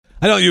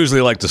I don't usually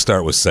like to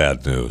start with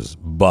sad news,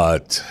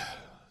 but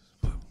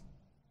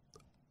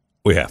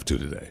we have to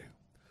today.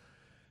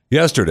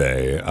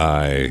 Yesterday,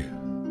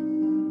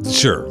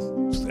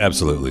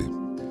 absolutely.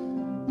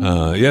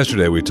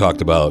 Yesterday, we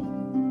talked about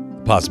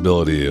the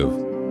possibility of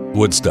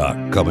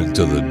Woodstock coming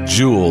to the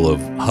jewel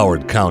of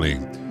Howard County,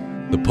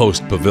 the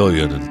Post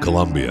Pavilion in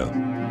Columbia.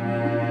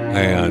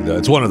 And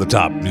it's one of the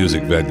top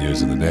music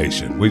venues in the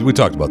nation. We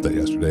talked about that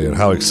yesterday and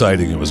how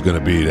exciting it was going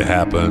to be to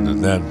happen.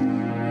 And then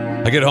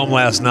I get home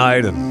last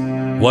night,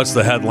 and what's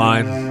the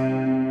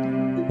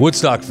headline?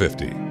 Woodstock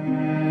 50.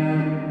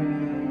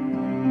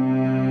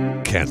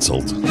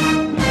 Canceled.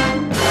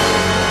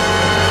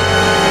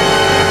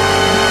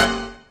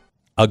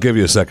 I'll give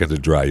you a second to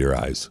dry your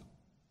eyes.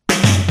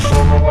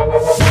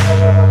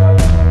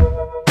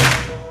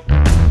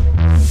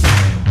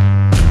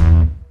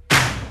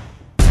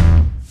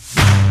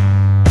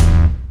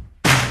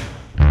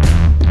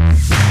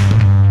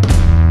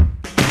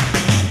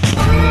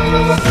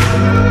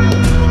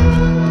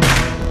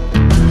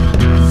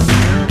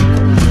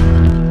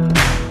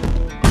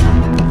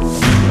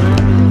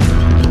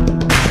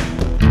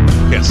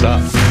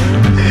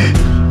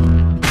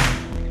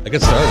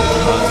 Get started.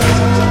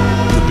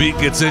 The beat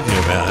gets in you,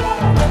 man.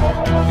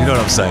 You know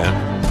what I'm saying?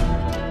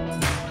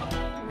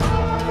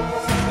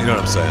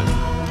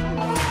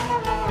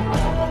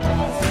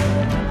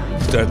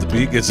 The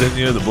beat gets in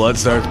you, the blood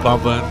starts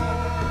pumping.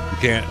 You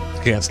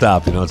can't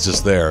stop, it's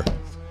just there.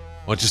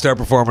 Once you start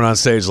performing on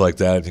stage like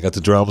that, you got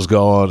the drums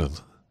going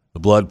and the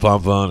blood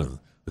pumping and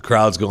the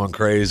crowd's going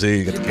crazy.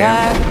 You got the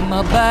camera.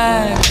 My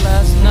back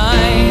last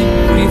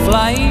night,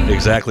 pre-flight.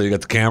 Exactly, you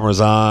got the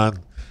cameras on.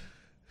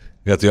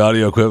 You got the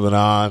audio equipment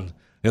on.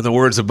 In the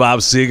words of Bob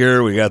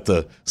Seger, we got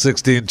the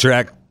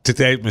 16-track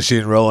tape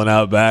machine rolling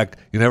out back.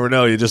 You never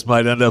know. You just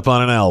might end up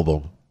on an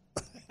album.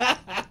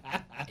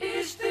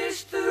 Is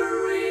this the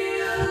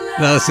real?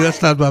 No, see,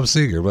 that's not Bob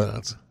Seger,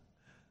 but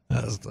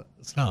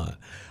it's not.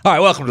 All right,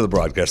 welcome to the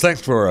broadcast.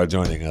 Thanks for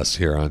joining us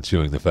here on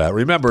Chewing the Fat.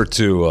 Remember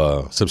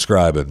to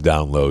subscribe and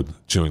download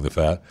Chewing the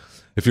Fat.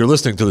 If you're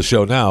listening to the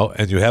show now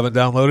and you haven't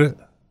downloaded it,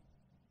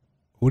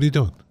 what are you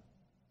doing?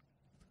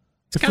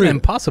 It's kind of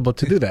impossible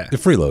to do that. You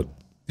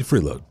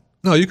freeload.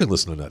 No, you can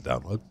listen to that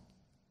download.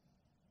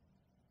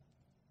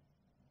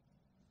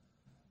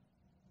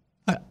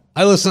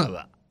 I listen.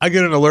 I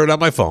get an alert on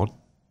my phone.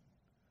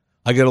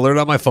 I get an alert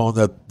on my phone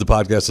that the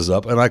podcast is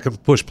up, and I can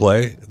push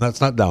play, and that's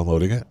not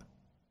downloading it.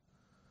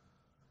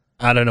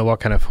 I don't know what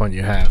kind of phone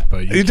you have,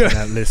 but you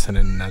cannot listen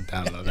and not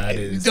download. That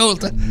is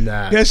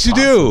not Yes, you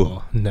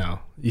possible. Do. No,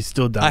 you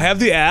still don't. I have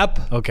the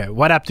app. Okay,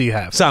 what app do you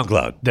have?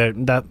 SoundCloud.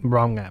 That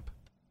wrong app.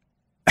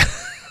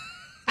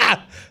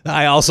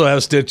 I also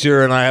have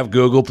Stitcher and I have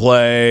Google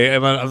Play.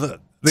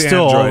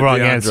 Still all wrong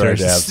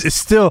answers. It's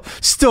still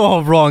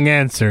all wrong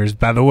answers.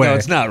 By the way, no,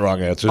 it's not wrong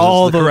answers.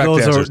 All it's the correct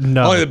those answers. are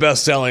no. Only the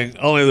best selling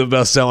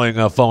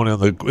phone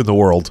in the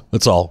world.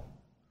 That's all.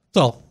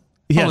 Yeah,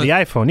 the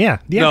iPhone. Yeah,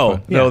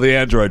 no, the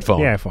Android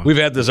phone. The iPhone. We've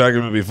had this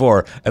argument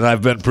before, and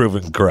I've been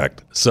proven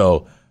correct.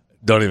 So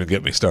don't even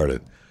get me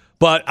started.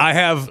 But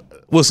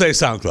we'll say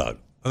SoundCloud,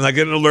 and I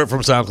get an alert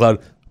from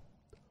SoundCloud.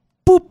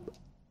 Boop,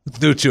 it's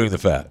new Chewing the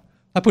Fat.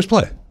 I push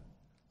play.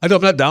 I'm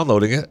not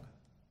downloading it.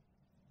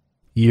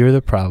 You're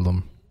the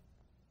problem.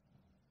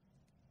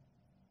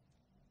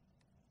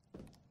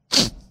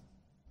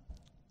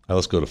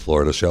 Let's go to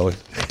Florida, shall we?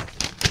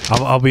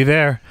 I'll be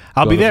there.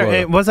 I'll be there.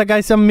 Hey, was that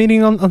guy some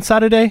meeting on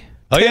Saturday?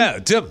 Oh yeah,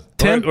 Tim.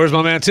 Where's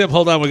my man Tim?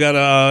 Hold on,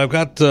 I've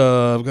got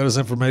his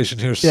information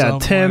here. Yeah, somewhere.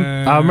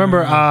 Tim. I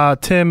remember,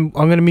 Tim.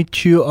 I'm gonna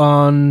meet you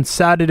on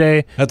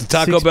Saturday at the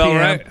Taco Bell,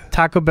 right?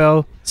 Taco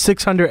Bell,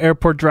 600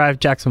 Airport Drive,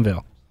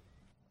 Jacksonville.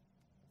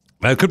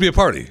 It could be a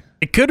party.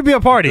 It could be a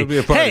party.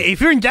 Hey,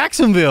 if you're in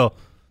Jacksonville,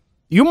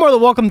 you're more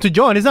than welcome to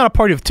join. It's not a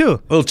party of two.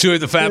 A little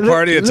Chewing the Fat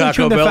party at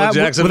Taco Bell in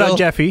Jacksonville without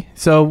Jeffy.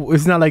 So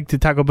it's not like the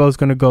Taco Bell is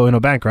gonna go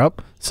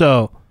bankrupt.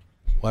 So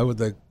why would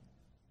they?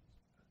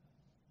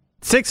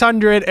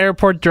 600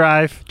 Airport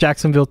Drive,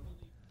 Jacksonville,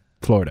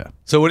 Florida.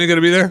 So when are you going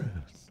to be there?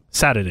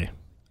 Saturday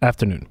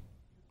afternoon,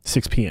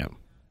 6 p.m.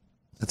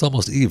 It's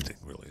almost evening,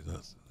 really.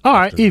 All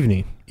right,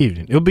 evening.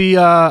 It'll be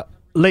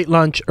late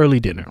lunch, early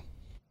dinner.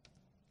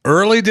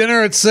 Early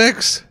dinner at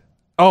 6?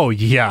 Oh,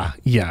 yeah.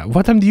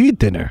 What time do you eat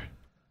dinner?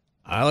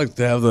 I like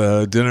to have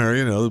the dinner,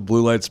 the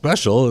blue light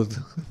special.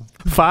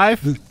 5?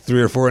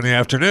 3 or 4 in the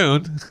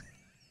afternoon.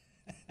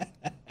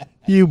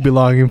 You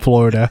belong in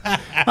Florida.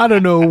 I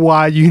don't know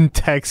why you in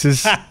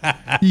Texas.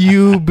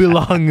 You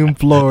belong in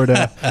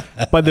Florida.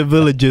 By the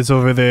villages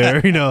over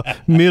there,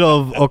 middle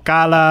of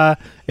Ocala,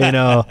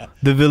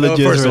 the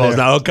villages. First of all, there. it's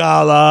not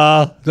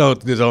Ocala.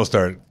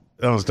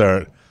 Don't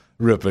start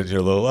ripping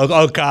your little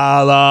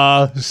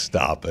Ocala.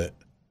 Stop it.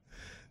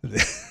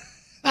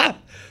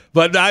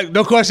 But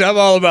no question, I'm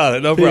all about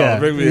it. No problem. Yeah,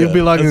 Bring me you up.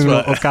 belong That's in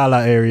the fine.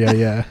 Ocala area,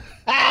 yeah.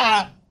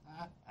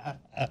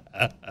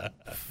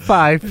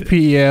 5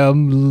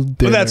 p.m.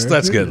 dinner. But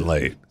that's getting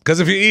late. Because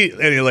if you eat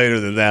any later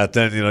than that,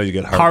 then you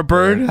get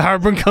heartburn.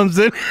 Heartburn comes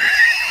in.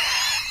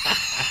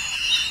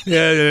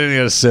 Yeah, then you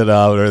got to sit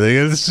out or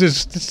anything.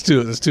 It's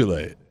too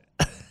late.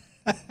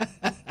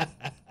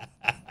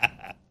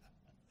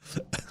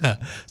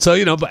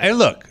 So, but and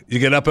look, you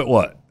get up at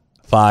what?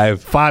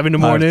 5 in the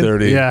morning.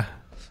 5:30. Yeah.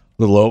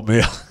 Little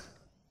oatmeal.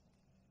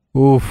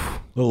 Oof.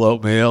 Little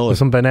oatmeal. With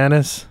some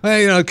bananas.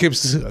 Well, it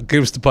keeps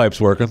the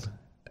pipes working.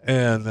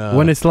 And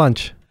When is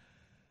lunch?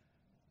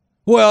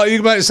 well,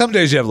 some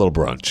days you have a little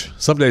brunch.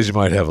 Some days you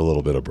might have a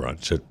little bit of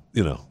brunch at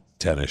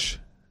 10ish.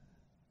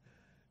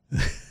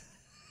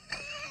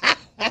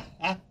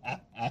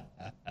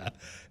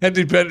 And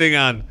depending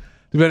on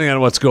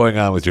what's going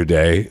on with your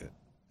day,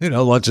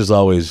 lunch is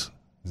always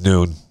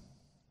noon.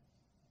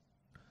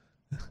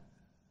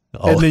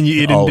 And then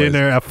you eat Always.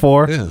 dinner at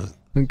 4? Yeah.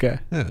 Okay.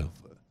 Yeah.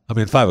 I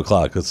mean, 5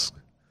 o'clock. It's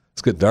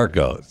getting dark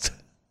out.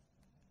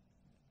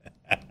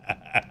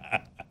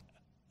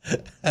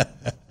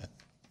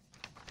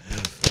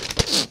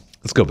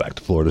 Let's go back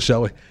to Florida,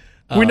 shall we?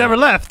 We never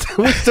left.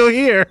 We're still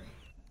here.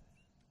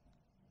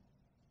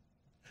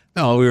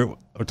 No, we're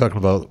talking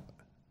about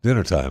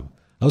dinner time.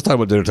 I was talking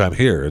about dinner time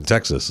here in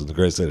Texas, in the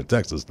great state of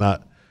Texas,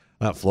 not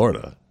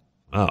Florida.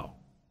 Oh.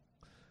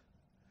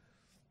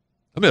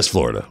 I miss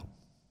Florida.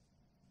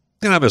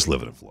 And I miss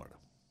living in Florida.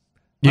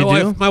 You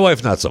do? My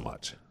wife, not so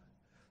much.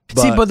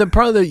 See, but the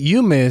part that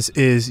you miss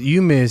is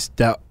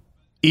that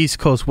East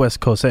Coast,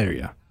 West Coast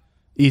area.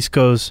 East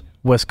Coast,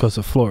 West Coast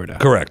of Florida.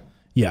 Correct.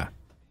 Yeah.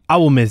 I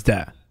will miss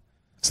that.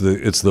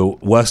 It's the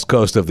west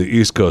coast of the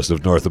east coast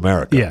of North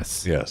America.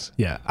 Yes. Yes.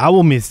 Yeah. I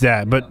will miss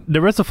that. But the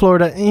rest of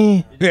Florida,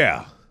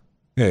 Yeah.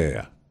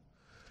 Yeah.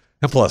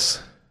 And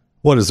plus,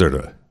 what is there to...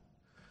 What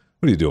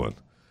are you doing?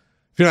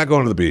 If you're not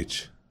going to the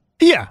beach...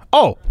 Yeah.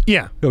 Oh,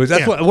 yeah.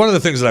 That's one of the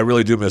things that I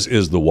really do miss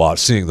is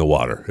seeing the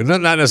water. And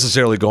not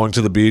necessarily going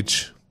to the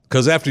beach,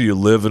 because after you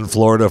live in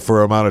Florida for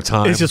an amount of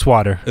time... It's just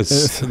water. Everybody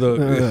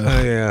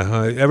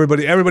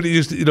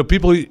used to...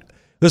 people... This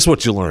is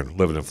what you learn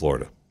living in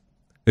Florida.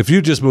 If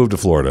you just moved to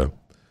Florida,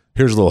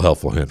 here's a little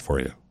helpful hint for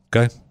you,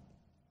 okay?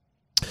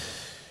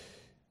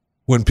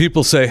 When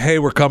people say, hey,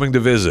 we're coming to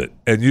visit,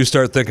 and you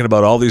start thinking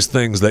about all these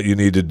things that you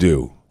need to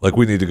do, like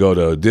we need to go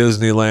to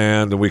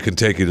Disneyland, and we can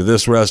take you to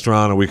this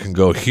restaurant, and we can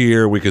go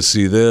here, we can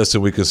see this,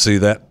 and we can see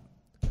that.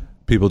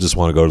 People just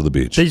want to go to the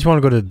beach. They just want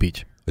to go to the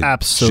beach. They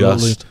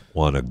Absolutely. just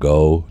want to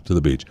go to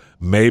the beach.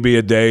 Maybe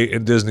a day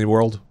in Disney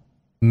World.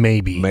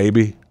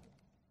 Maybe.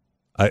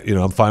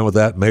 I'm fine with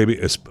that. Maybe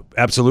it's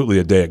absolutely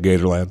a day at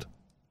Gatorland.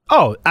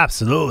 Oh,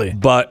 absolutely.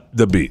 But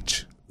the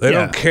beach. They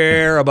don't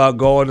care about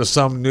going to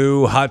some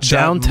new hot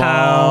shot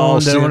mall,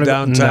 They see wanna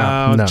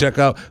downtown, no. check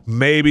out.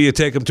 Maybe you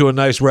take them to a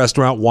nice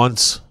restaurant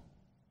once.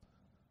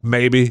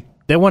 Maybe.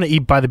 They want to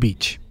eat by the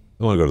beach.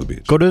 They want to go to the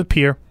beach. Go to the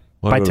pier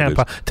by Go to the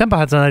Tampa. beach. Tampa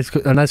has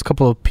a nice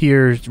couple of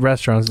pier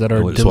restaurants that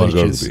are Just want to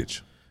go to delicious. the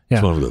beach. Yeah.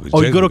 Just want to go to the beach. Oh,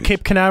 you Take go the to beach.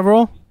 Cape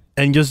Canaveral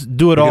and just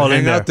do it You all can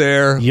in hang out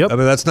there. Yep. I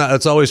mean,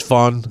 that's always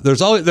fun.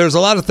 There's a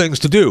lot of things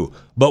to do.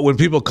 But when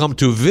people come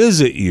to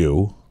visit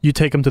you, You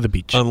take them to the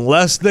beach.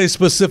 unless they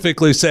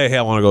specifically say, "Hey,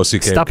 I want to go see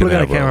Cape Stop Canaveral."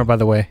 looking at the camera, by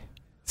the way.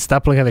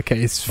 Stop looking at the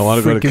camera. It's I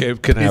wanna go to freaking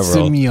Cape Canaveral.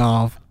 pissing me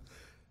off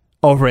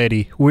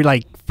already. We're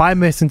like 5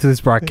 minutes into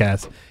this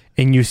broadcast,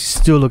 and you're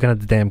still looking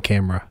at the damn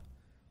camera.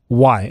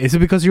 Why? Is it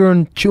because you're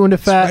on chewing the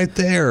fat? right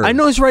there. I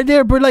know it's right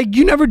there, but like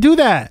you never do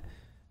that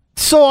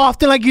so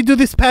often like you do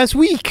this past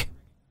week.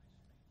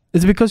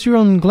 Is it because you're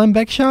on Glenn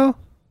Beck show?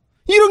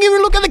 You don't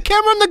even look at the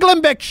camera on the Glenn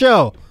Beck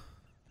show.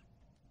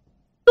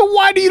 So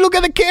why do you look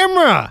at the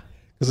camera?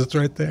 Because it's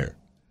right there.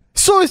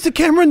 So is the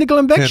camera in the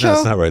Glenn Beck No, show?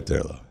 it's not right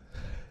there, though.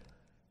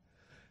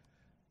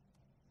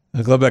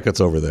 Glenn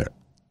Beckett's over there.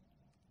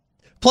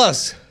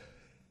 Plus,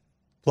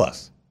 when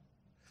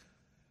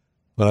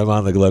I'm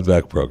on the Glenn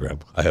Beck program,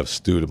 I have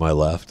Stu to my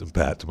left and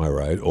Pat to my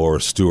right, or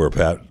Stu or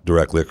Pat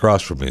directly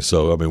across from me.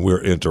 So, I mean,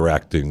 we're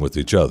interacting with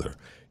each other.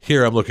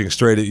 Here, I'm looking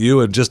straight at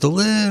you, and just a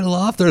little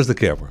off, there's the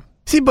camera.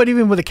 See, but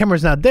even when the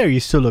camera's not there, you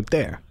still look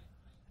there.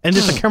 And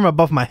there's a camera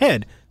above my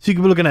head. So you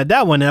could be looking at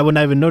that one, and I would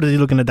not even notice you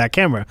looking at that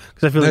camera.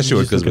 Because I feel like That's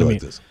you're sure, just because looking we're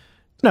at like me. this.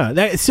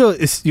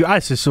 No, your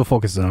eyes are still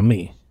focused on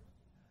me.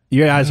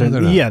 Your eyes are,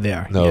 they're not. yeah, they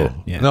are. No,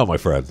 Yeah. no, my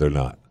friend, they're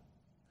not.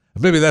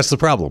 Maybe that's the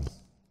problem.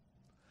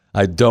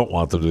 I don't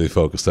want them to be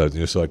focused on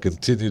you, so I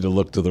continue to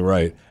look to the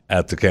right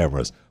at the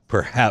cameras.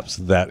 Perhaps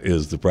that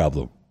is the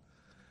problem.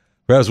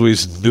 Perhaps we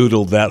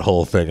noodled that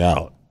whole thing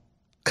out.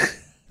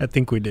 I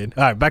think we did.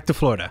 All right, back to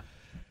Florida.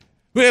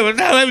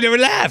 I've never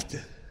laughed.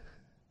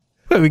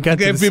 We got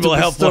to Gave the people a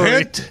stupid helpful story.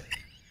 hint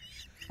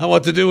on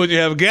what to do when you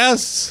have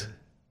guests.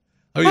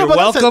 Oh, No, you're but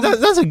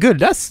welcome. That's a good.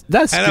 That's and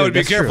good. I would be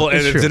That's careful. True.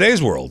 And That's in true.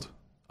 today's world,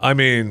 I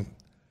mean,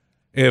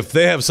 if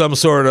they have some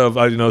sort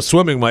of,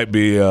 swimming might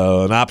be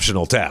an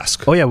optional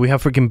task. Oh yeah, we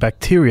have freaking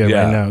bacteria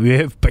Yeah. right now. We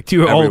have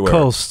bacteria all everywhere.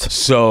 coast.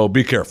 So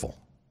be careful.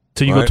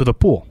 So you go Right. to the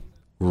pool.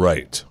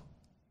 Right.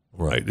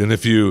 And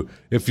if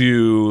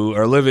you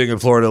are living in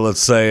Florida,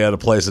 let's say at a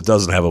place that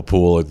doesn't have a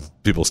pool, and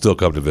people still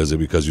come to visit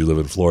because you live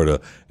in Florida,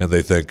 and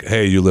they think,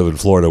 "Hey, you live in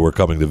Florida, we're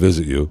coming to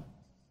visit you,"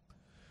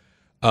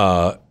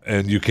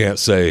 and you can't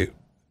say.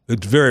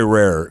 It's very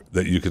rare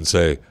that you can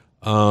say,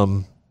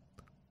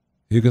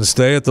 "You can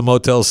stay at the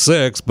Motel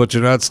 6, but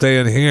you're not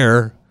staying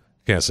here."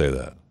 You can't say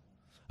that.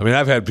 I mean,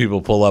 I've had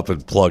people pull up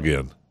and plug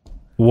in.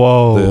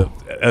 Whoa.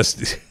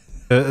 The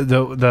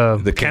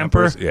The camper?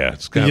 campers. Yeah,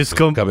 it's You just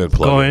come in,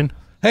 plug go in. in.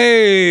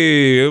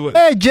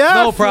 Hey, Jeff.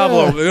 no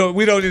problem.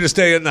 We don't need to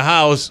stay in the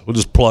house. We'll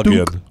just plug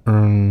in.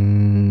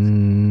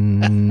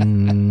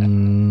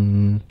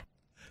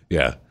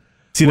 Yeah.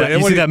 See that? Well,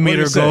 You see that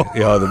meter go?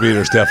 Yeah, the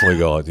meter's definitely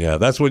going. Yeah,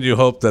 that's when you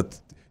hope that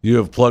you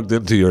have plugged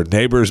into your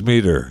neighbor's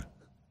meter.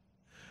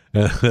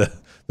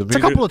 It's a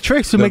couple of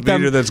tricks to make that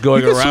meter that's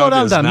going you can slow around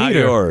down is that not meter.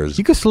 yours.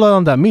 You can slow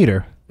down that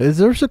meter.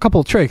 There's a couple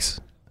of tricks.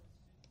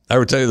 I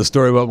ever tell you the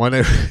story about my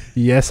neighbor?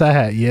 Yes, I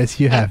have. Yes,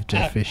 you have,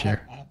 Jeff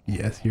Fisher.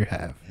 Yes, you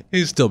have.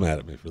 He's still mad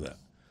at me for that.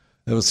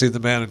 I haven't seen the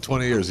man in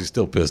 20 years. He's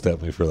still pissed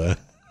at me for that.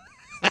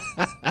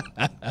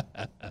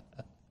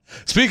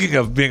 Speaking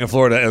of being in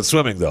Florida and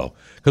swimming, though,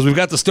 because we've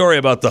got the story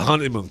about the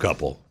honeymoon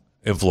couple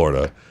in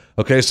Florida.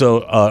 Okay,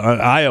 so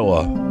an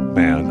Iowa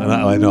man, and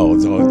I know,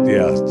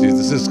 geez,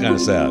 this is kind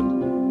of sad.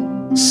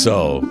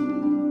 So,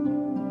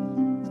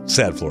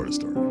 sad Florida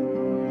story.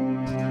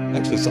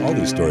 Actually, so all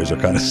these stories are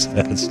kind of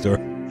sad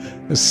stories.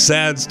 There's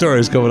sad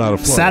stories coming out of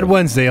Florida. Sad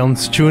Wednesday on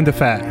Chewing the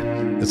Fat.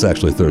 It's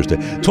actually Thursday.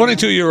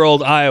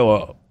 22-year-old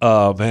Iowa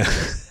man.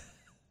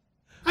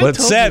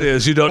 What's sad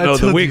is you don't know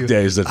the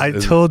weekdays. I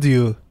told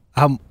you,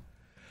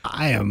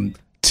 I am.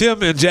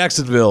 Tim in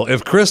Jacksonville,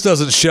 if Chris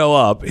doesn't show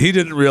up, he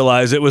didn't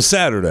realize it was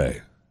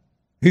Saturday.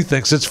 He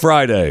thinks it's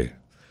Friday.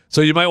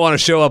 So you might want to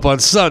show up on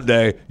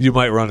Sunday. You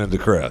might run into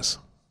Chris.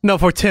 No,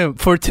 for Tim,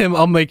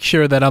 I'll make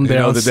sure that I'm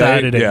there on the day?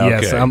 Saturday. Yeah,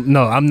 yes, okay. I'm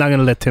not going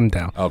to let Tim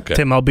down. Okay.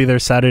 Tim, I'll be there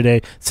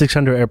Saturday,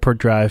 600 Airport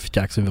Drive,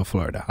 Jacksonville,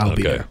 Florida. I'll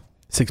be there,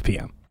 6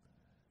 p.m.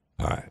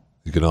 All right.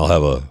 You can all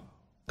have a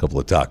couple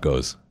of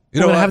tacos. You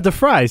We're know going to what? have the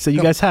fries that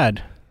you guys had.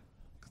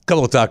 A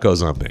couple of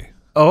tacos on me.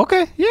 Oh,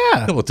 okay.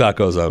 Yeah. A couple of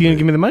tacos on me. You going to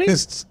give me the money?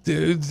 Just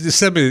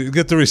send me,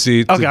 get the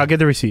receipt. Okay, I'll get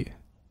the receipt.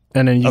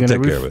 And then I'll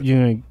take care of it. you're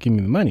going to give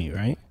me the money,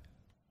 right?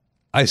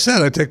 I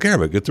said I'd take care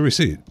of it. Get the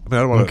receipt. I mean,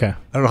 I don't want to. Okay.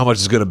 I don't know how much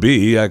it's going to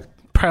be.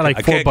 Probably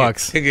like $4.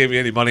 Can't give you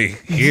any money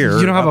here.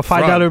 You don't have a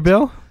 $5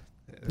 bill?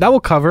 That will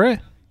cover it.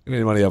 Give me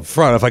any money up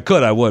front. If I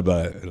could, I would,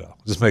 but it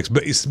just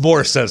makes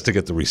more sense to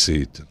get the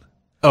receipt.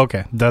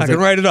 Okay. I can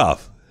write it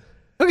off.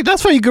 Okay,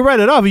 that's fine. You can write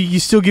it off. You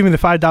still give me the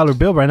 $5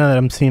 bill right now that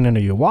I'm seeing under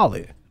your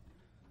wallet.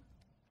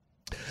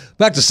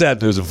 Back to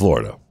sad news in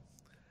Florida.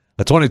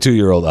 A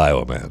 22-year-old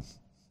Iowa man,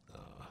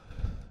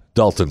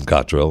 Dalton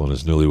Cottrell, and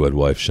his newlywed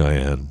wife,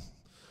 Cheyenne,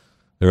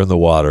 they're in the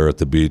water at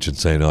the beach in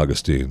St.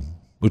 Augustine,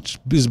 which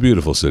is a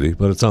beautiful city,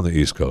 but it's on the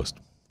East Coast.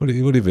 What are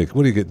you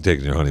getting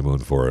taking your honeymoon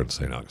for in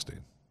St.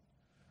 Augustine?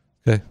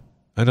 Okay,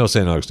 I know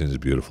St. Augustine is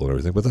beautiful and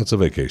everything, but that's a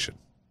vacation.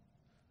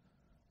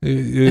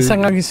 St.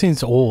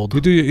 Augustine's old.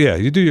 You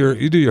do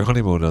your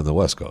honeymoon on the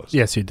West Coast.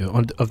 Yes, you do.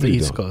 Of the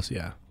East Coast,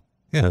 yeah.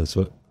 Yeah, that's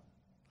what.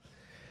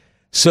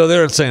 So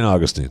they're in St.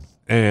 Augustine,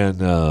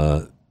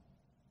 and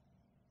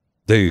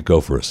they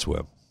go for a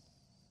swim.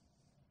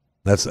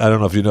 I don't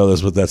know if you know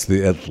this, but that's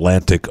the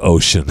Atlantic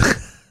Ocean.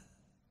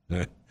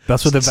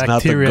 That's what the It's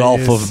bacteria not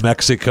the Gulf is. of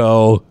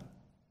Mexico.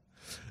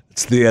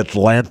 It's the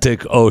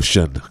Atlantic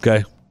Ocean.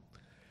 Okay.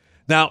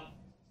 Now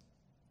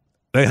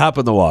they hop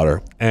in the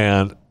water,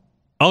 and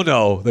oh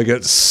no, they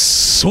get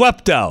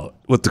swept out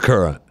with the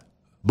current.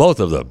 Both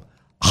of them,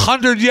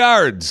 100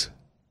 yards.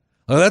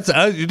 Well, that's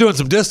you're doing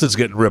some distance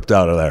getting ripped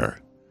out of there.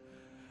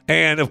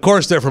 And of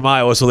course, they're from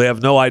Iowa, so they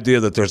have no idea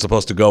that they're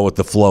supposed to go with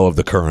the flow of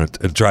the current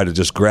and try to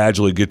just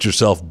gradually get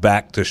yourself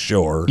back to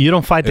shore. You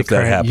don't fight the if that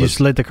current. You happens. just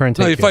let the current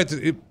take No, you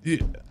it.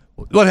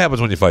 fight. What happens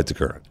when you fight the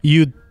current?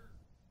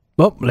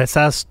 Well, let's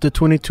ask the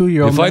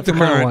 22-year-old. You fight the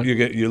current.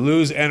 You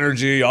lose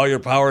energy. All your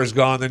power is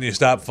gone. Then you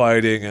stop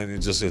fighting, and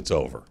it's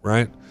over.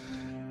 Right?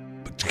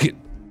 But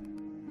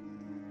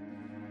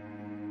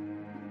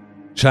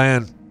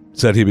Cheyenne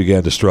said he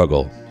began to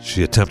struggle.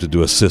 She attempted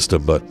to assist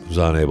him, but was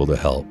unable to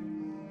help.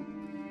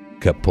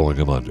 Kept pulling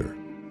him under.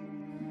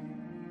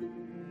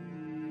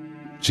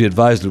 She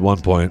advised at one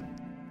point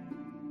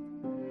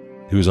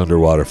he was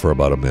underwater for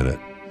about a minute.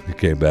 He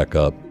came back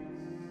up.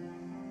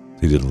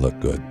 He didn't look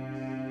good.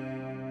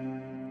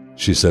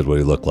 She said what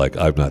he looked like.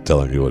 I'm not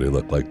telling you what he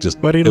looked like. Just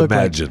What he looked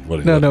imagine like. what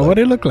he looked like. What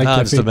he looked like.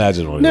 Just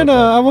imagine what he looked No,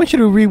 like. I want you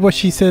to read what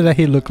she said that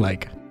he looked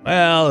like.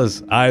 Well,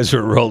 his eyes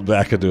were rolled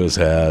back into his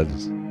head.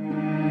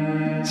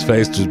 His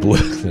face was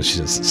blue. She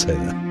doesn't say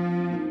that.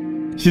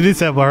 She did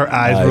say about her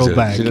eyes rolled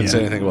back. She didn't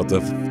say anything about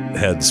the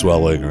head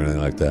swelling or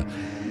anything like that.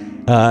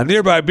 A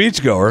nearby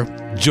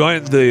beachgoer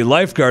joined the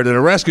lifeguard in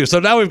a rescue. So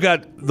now we've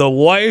got the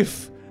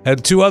wife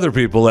and two other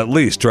people at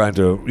least trying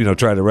to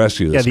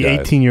rescue this guy. Yeah,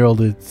 the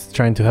 18-year-old is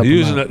trying to help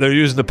him out. They're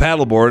using the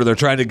paddleboard and they're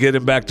trying to get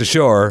him back to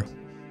shore.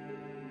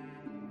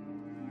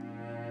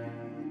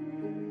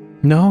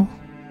 No.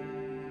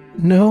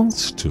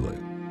 It's too late.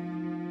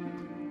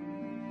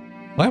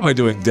 Why am I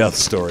doing death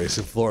stories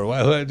in Florida? Why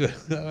I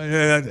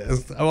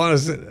want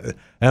to.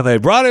 And they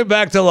brought him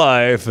back to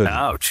life. And,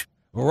 Ouch.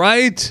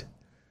 right?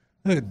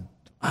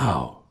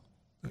 Wow.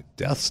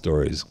 Death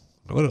stories.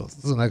 What else?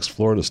 This is the next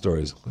Florida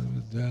stories.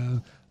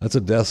 That's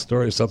a death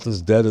story.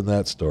 Something's dead in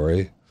that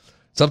story.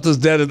 Something's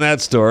dead in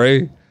that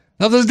story.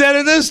 Nothing's dead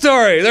in this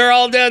story. They're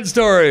all dead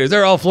stories.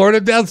 They're all Florida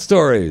death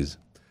stories.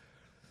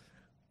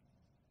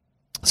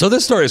 So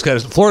this story is kind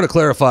of Florida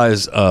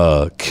clarifies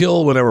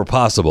kill whenever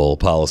possible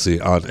policy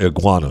on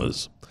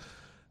iguanas.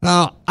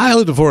 Now, I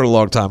lived in Florida a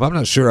long time. I'm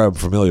not sure I'm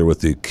familiar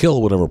with the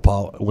kill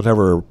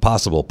whenever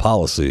possible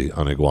policy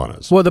on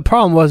iguanas. Well, the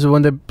problem was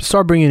when they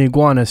started bringing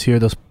iguanas here,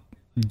 those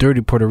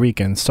dirty Puerto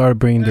Ricans started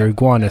bringing their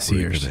iguanas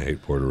here. I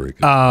hate Puerto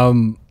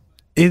Rican.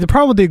 The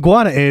problem with the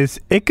iguana is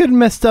it could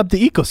mess up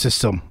the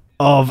ecosystem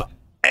of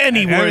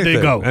anywhere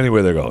they go.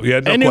 Anywhere they go. Yeah,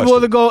 no anywhere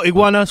question. they go,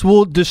 iguanas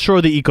will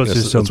destroy the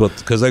ecosystem. Yes,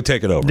 that's because they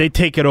take it over. They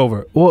take it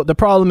over. Well, the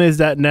problem is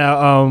that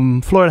now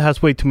Florida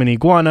has way too many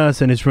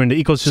iguanas and it's ruined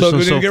the ecosystem. So we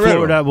need to get rid of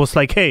Florida them. was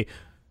like, hey,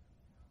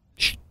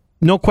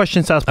 no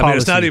questions asked I mean,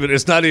 policy.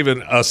 it's not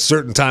even a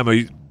certain time of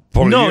year.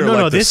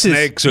 Like This the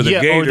snakes or the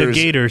gators. Or the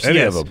gators. Any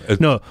yes. of them.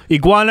 No,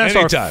 iguanas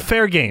Anytime. are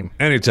fair game.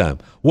 Anytime.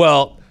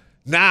 Well,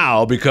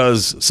 now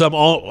because some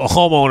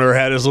homeowner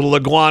had his little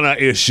iguana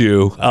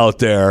issue out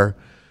there,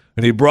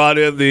 and he brought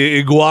in the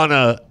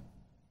iguana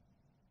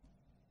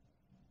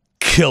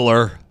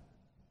killer,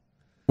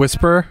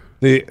 Whisper.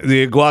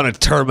 the iguana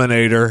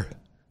terminator.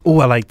 Oh,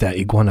 I like that.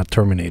 Iguana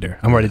Terminator.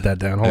 I'm writing that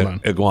down. Hold on.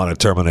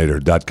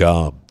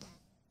 Iguanaterminator.com.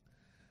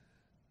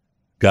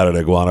 Got an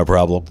iguana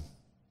problem?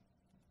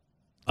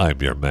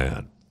 I'm your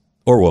man.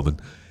 Or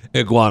woman.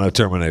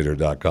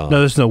 Iguanaterminator.com. No,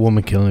 there's no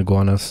woman killing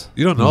iguanas.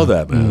 You don't know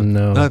that, man.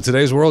 No. Not in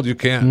today's world, you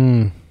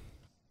can't.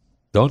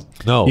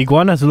 Don't know.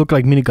 Iguanas look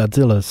like mini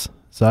Godzillas,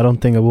 so I don't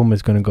think a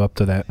woman's going to go up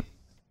to that.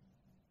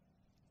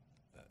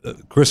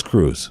 Chris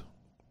Cruz.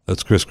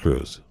 That's Chris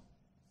Cruz.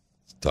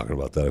 Talking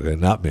about that, okay?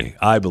 Not me.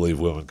 I believe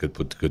women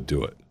could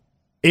do it.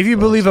 If you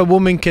believe a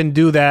woman can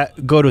do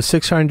that, go to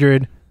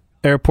 600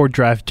 Airport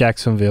Drive,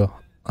 Jacksonville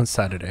on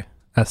Saturday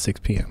at 6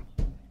 p.m.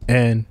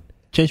 and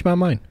change my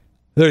mind.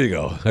 There you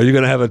go. Are you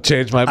going to have a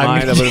change my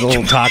mind of a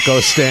little taco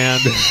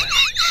stand?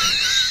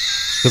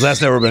 Because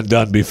that's never been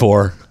done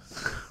before.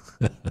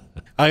 I'm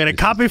going to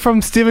copy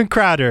from Steven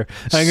Crowder.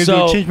 I'm going to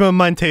do a change my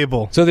mind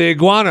table. So the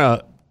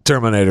iguana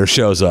Terminator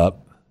shows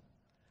up,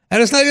 and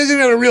he doesn't even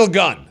have a real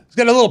gun. He's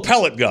got a little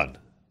pellet gun.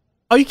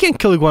 Oh, you can't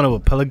kill iguana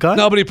with a pellet gun?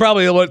 No, but he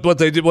probably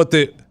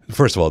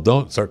first of all,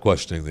 don't start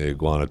questioning the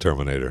iguana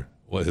Terminator.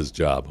 What his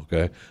job,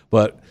 okay?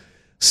 But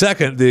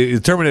second, the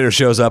Terminator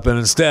shows up, and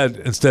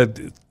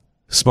instead,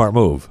 smart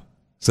move.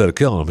 Instead of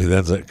killing him, he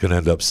then can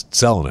end up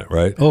selling it,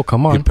 right? Oh,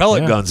 come on. He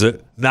pellet guns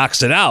it,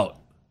 knocks it out,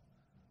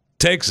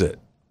 takes it.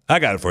 I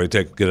got it for you.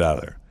 Get it out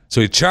of there. So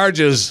he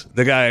charges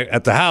the guy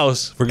at the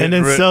house for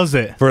getting sells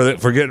it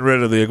for getting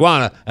rid of the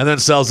iguana, and then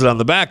sells it on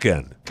the back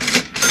end.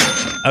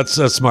 That's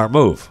a smart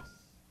move.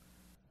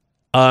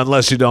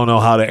 Unless you don't know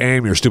how to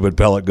aim your stupid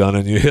pellet gun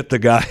and you hit the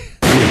guy,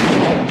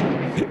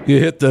 you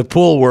hit the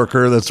pool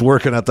worker that's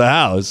working at the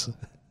house.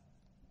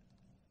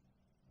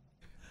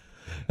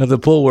 And the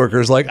pool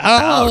worker's like,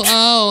 ow,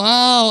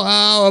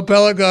 a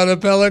pellet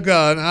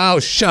gun. Oh,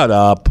 shut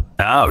up.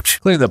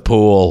 Ouch. Clean the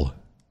pool.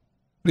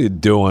 What are you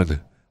doing?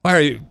 Why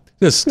are you,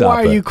 just stop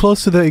Why are you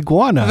close to the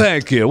iguana?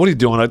 Thank you. What are you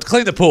doing?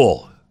 Clean the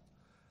pool.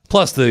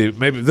 Plus,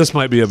 maybe this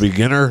might be a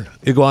beginner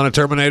iguana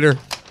Terminator.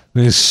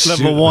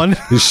 Level 1.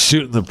 He's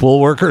shooting the pool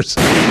workers.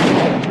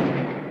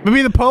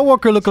 Maybe the pool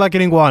worker looked like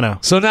an iguana.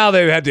 So now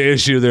they had to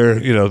issue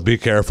their, be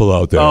careful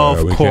out there.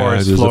 Oh, of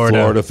course, There's Florida.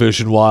 the Florida Fish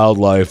and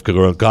Wildlife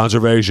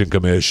Conservation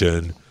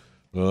Commission.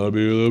 Be a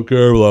little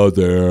careful out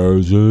there.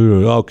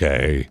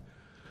 Okay.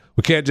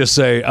 We can't just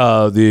say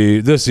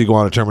this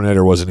iguana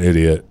Terminator was an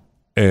idiot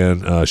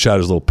and shot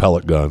his little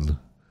pellet gun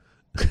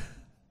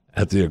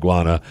at the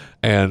iguana,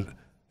 and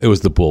it was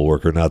the pool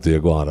worker, not the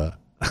iguana.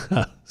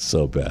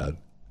 So bad.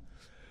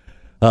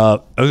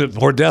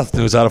 More death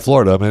news out of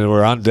Florida. I mean,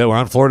 we're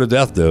on Florida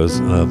death news.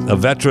 A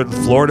veteran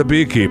Florida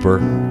beekeeper,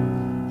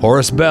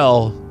 Horace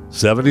Bell,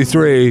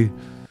 73,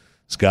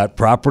 has got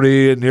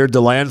property near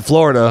DeLand,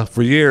 Florida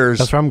for years.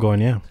 That's where I'm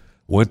going, yeah.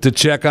 Went to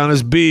check on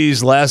his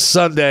bees last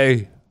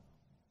Sunday.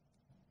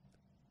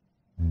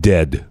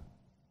 Dead.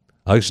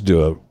 I should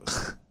do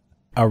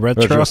A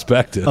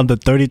retrospective on the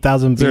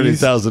 30,000 bees.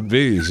 30,000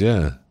 bees,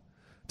 yeah.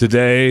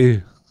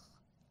 Today,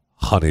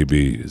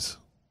 honeybees.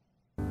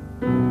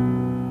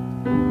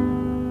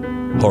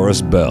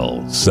 Horace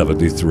Bell,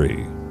 73,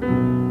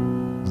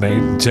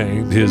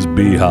 maintained his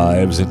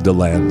beehives in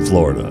DeLand,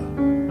 Florida.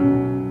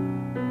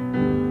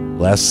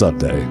 Last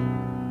Sunday,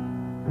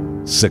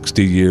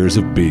 60 years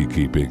of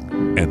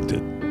beekeeping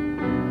ended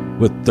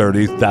with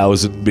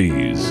 30,000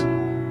 bees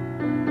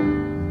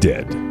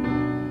dead.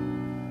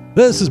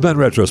 This has been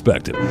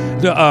retrospective.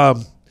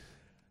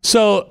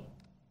 So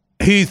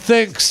he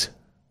thinks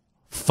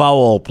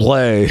foul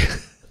play.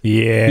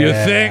 Yeah. You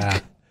think?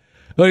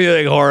 What do you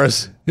think,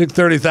 Horace? You think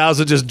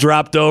 30,000 just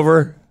dropped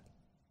over?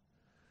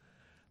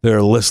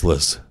 They're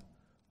listless.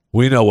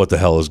 We know what the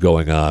hell is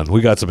going on.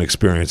 We got some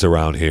experience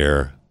around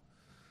here.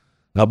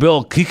 Now,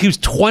 Bill, he keeps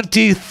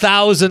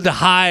 20,000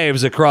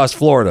 hives across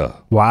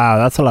Florida. Wow,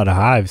 that's a lot of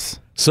hives.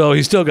 So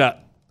he still got,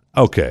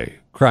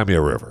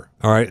 Crimea River.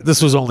 All right,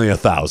 this was only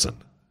 1,000.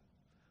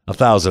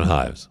 1,000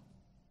 hives.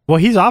 Well,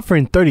 he's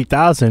offering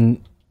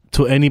 30,000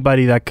 to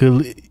anybody that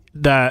could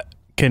that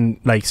can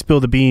like spill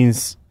the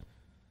beans.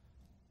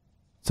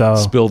 So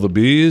Spill the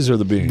bees or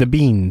the beans? the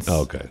beans.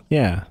 Oh, okay.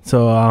 Yeah.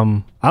 So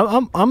I'm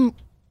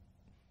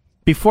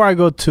before I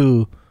go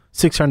to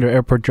 600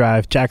 Airport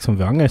Drive,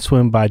 Jacksonville, I'm gonna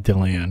swim by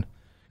DeLand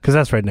because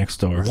that's right next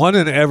door.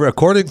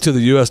 According to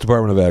the U.S.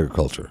 Department of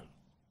Agriculture,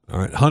 all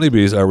right,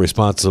 honeybees are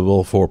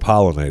responsible for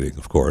pollinating,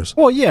 of course.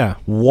 Well, yeah.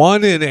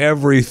 1 in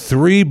every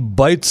 3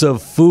 bites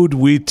of food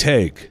we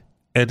take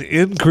and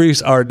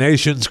increase our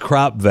nation's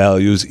crop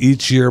values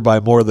each year by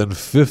more than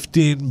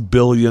 $15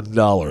 billion.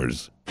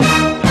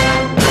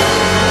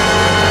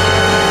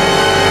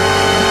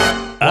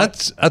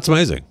 That's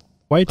amazing.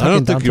 Why are you I talking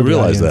don't down think to you the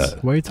realize audience?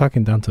 that. Why are you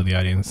talking down to the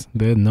audience?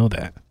 They didn't know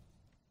that.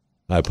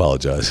 I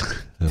apologize.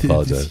 I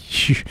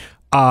apologize.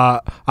 I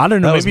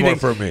don't know. That was Maybe more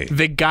for me.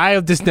 The guy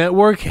of this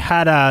network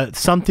had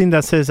something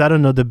that says, I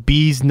don't know, the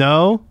bees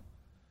know.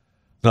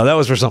 No, that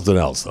was for something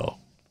else, though.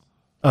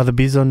 Oh, the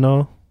bees don't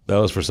know. That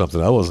was for something.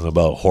 That wasn't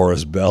about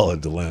Horace Bell in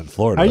DeLand,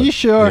 Florida. Are you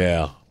sure?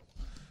 Yeah.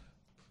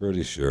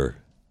 Pretty sure.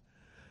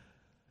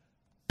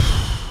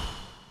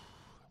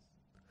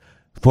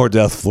 More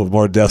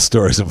death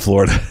stories in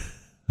Florida.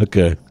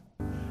 Okay.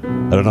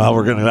 I don't know how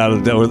we're getting out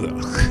of death.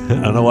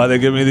 I don't know why they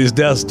give me these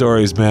death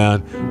stories,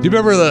 man. Do you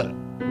remember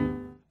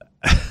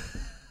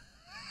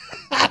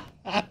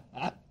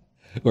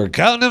We're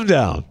counting them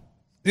down.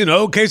 You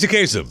know, Casey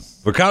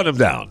Kasem. We're counting them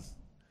down.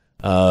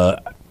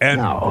 And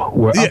Now,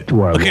 we're up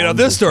to our okay, now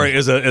this story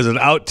is an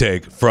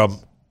outtake from,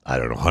 I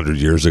don't know, 100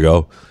 years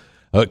ago.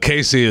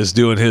 Casey is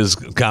doing his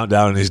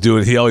countdown,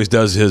 and he always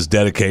does his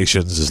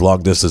dedications, his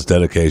long distance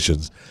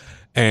dedications,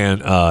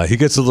 and he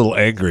gets a little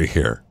angry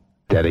here.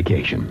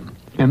 dedication.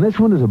 And this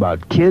one is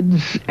about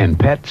kids and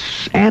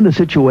pets and a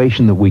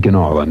situation that we can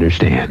all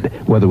understand,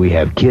 whether we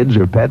have kids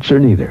or pets or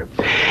neither.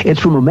 It's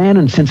from a man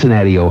in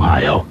Cincinnati,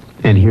 Ohio,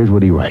 and here's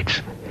what he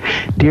writes.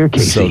 Dear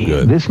Casey,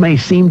 good. this may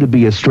seem to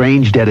be a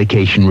strange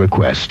dedication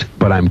request,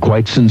 but I'm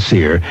quite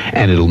sincere,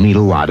 and it'll mean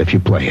a lot if you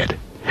play it.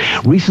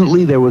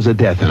 Recently, there was a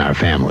death in our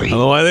family. I don't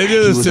know why they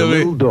do He this was to a me.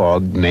 little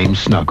dog named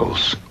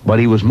Snuggles, but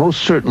he was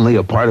most certainly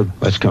a part of...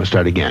 Let's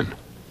start again.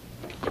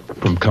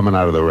 From coming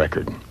out of the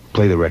record.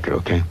 Play the record,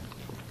 okay?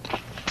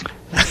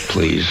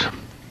 Please.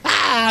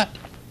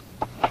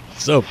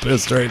 So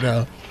pissed right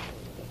now.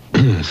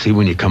 See,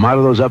 when you come out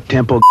of those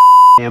up-tempo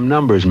damn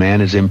numbers,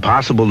 man, it's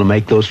impossible to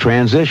make those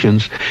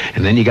transitions,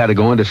 and then you got to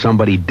go into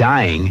somebody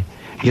dying.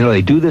 You know,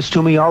 they do this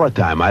to me all the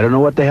time. I don't know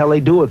what the hell they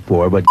do it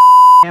for, but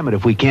damn it,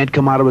 if we can't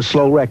come out of a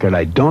slow record,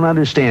 I don't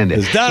understand it.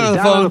 It's down on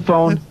the on the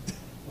phone.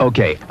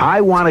 Okay,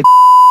 I want a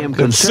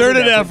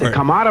Concerted effort to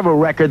come out of a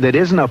record that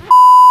isn't a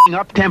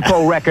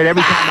up-tempo record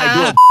every time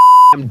I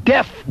do a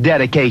death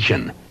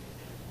dedication.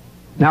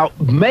 Now,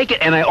 make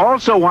it, and I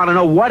also want to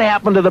know what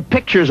happened to the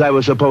pictures I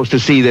was supposed to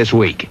see this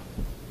week.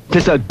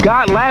 This a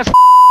last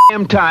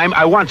time,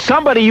 I want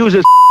somebody to use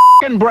his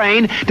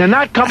brain to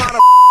not come out of a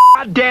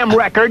goddamn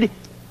record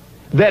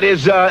that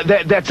is,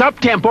 that's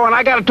up-tempo, and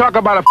I got to talk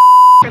about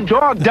a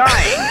dog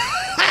dying.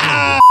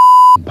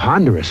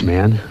 Ponderous,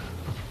 man.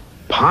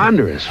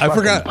 Ponderous. I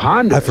forgot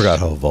Ponderous.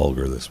 how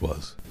vulgar this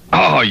was.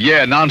 Oh,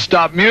 yeah,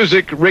 non-stop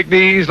music. Rick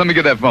Dees, let me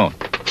get that phone.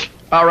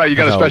 All right, you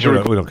got a special...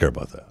 We don't care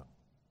about that.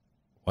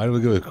 Why do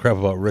we give a crap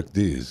about Rick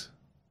Dees?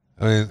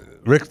 I mean,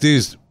 Rick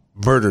Dees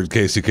murdered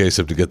Casey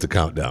Kasem to get the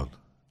countdown.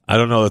 I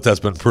don't know that that's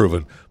been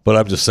proven, but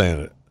I'm just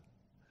saying it.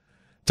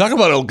 Talk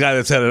about a guy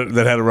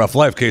that had a rough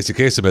life, Casey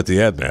Kasem, at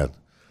the end, man.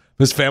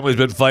 His family's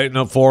been fighting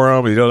up for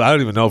him. I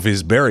don't even know if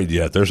he's buried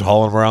yet. They're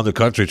hauling him around the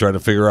country trying to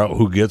figure out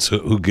who gets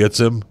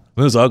him.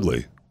 It was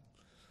ugly.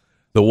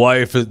 The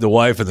wife and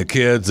the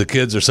kids. The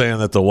kids are saying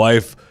that the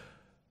wife.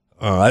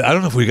 I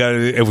don't know if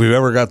we've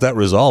ever got that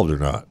resolved or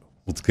not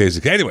with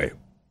Casey. Anyway,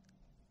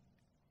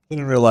 I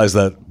didn't realize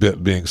that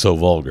bit being so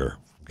vulgar,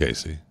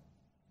 Casey.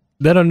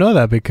 They don't know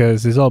that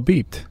because it's all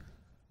beeped.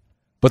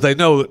 But they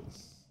know.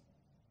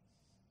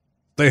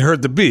 They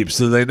heard the beep,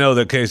 so they know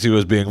that Casey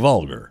was being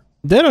vulgar.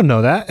 They don't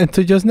know that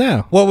until just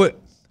now. What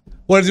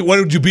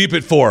did you beep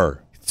it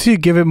for? To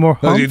give it more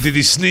humph. Did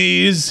he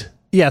sneeze?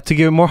 Yeah, to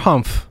give it more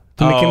humph.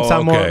 To make him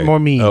sound more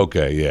mean.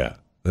 Okay, yeah.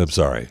 I'm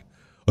sorry.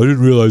 I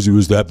didn't realize he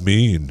was that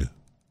mean.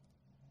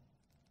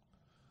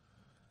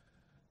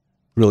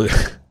 Really?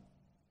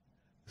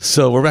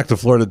 So we're back to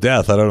Florida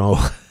death. I don't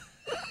know.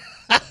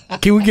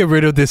 Can we get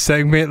rid of this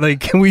segment? Like,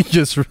 can we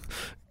just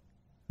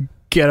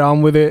get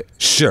on with it?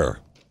 Sure.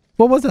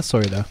 What was that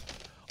story, though?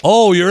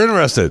 Oh, you're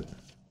interested.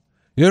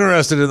 You're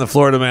interested in the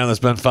Florida man that's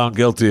been found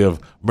guilty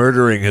of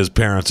murdering his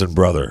parents and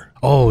brother.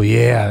 Oh,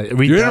 yeah.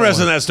 You're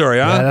interested in that story,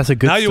 huh? Yeah, that's a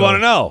good Now story. you want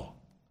to know.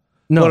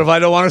 No. What if I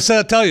don't want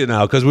to tell you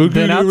now? Because we'll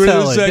Then I'll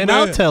tell it. Then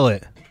I'll tell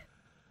it.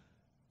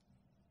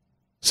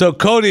 So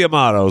Cody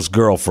Amato's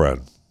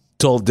girlfriend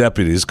told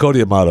deputies,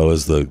 Cody Amato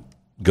is the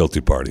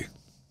guilty party.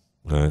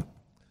 All right.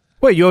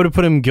 Wait, you ought to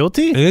put him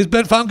guilty? And he's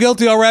been found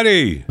guilty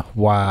already.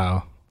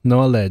 Wow.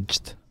 No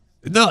alleged.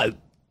 No.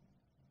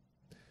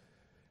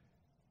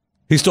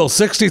 He stole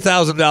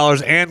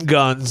 $60,000 and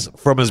guns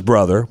from his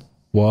brother.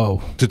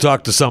 Whoa. to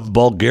talk to some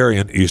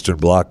Bulgarian Eastern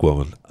Bloc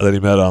woman that he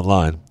met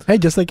online. Hey,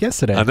 just like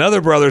yesterday.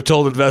 Another brother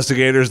told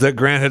investigators that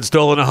Grant had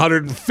stolen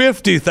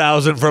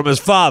 $150,000 from his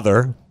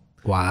father,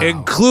 Wow.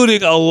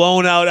 including a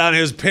loan out on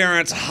his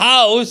parents'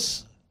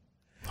 house,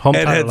 Home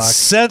and title had lock.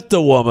 sent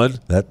the woman,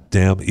 that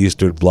damn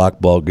Eastern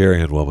Bloc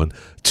Bulgarian woman,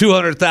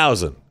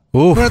 $200,000.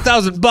 Oof.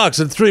 $200,000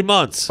 in 3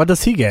 months. What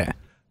does he get?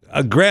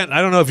 Grant,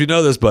 I don't know if you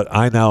know this, but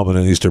I now am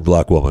an Eastern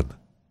Bloc woman.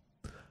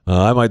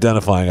 I'm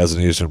identifying as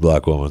an Eastern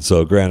Bloc woman.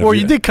 So, Grant, Well,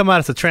 you did come out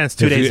as a trans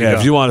 2 days ago.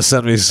 if you want to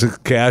send me some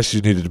cash,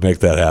 you needed to make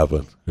that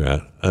happen.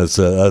 Grant.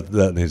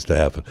 That needs to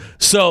happen.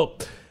 So,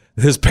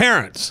 his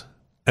parents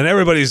and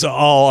everybody's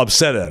all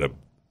upset at him,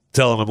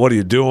 telling him, "What are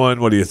you doing?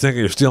 What are you thinking?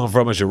 You're stealing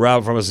from us. You're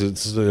robbing from us."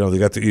 They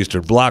got the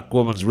Eastern Bloc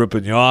woman's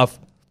ripping you off.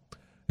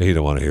 He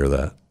didn't want to hear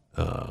that.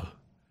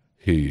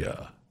 He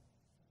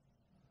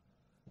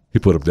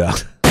put him down.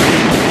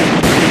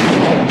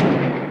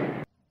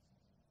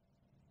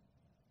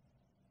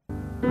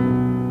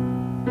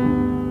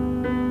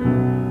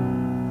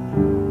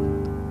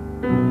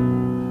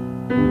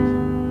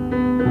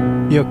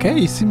 You okay?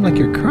 You seem like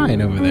you're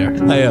crying over there.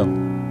 I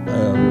am.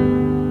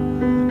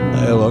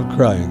 I'm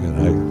crying,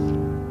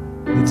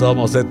 and it's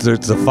almost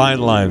it's a fine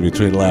line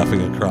between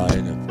laughing and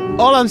crying.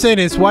 All I'm saying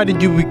is, why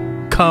did you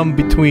come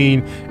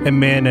between a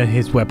man and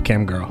his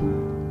webcam girl?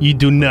 You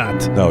do not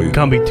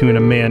come between a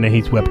man and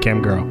his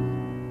webcam girl.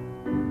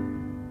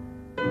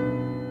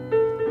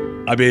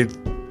 I mean,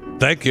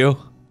 thank you.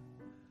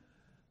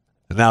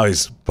 And now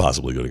he's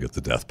possibly going to get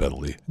the death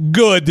penalty.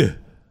 Good.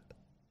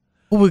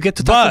 Well, we get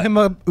to talk to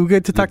him. We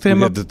get to talk to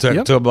him. We get to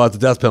talk to him about the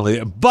death penalty.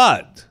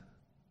 But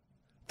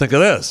think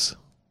of this: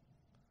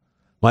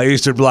 my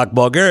Eastern Bloc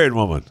Bulgarian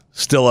woman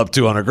still up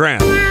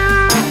 $200,000.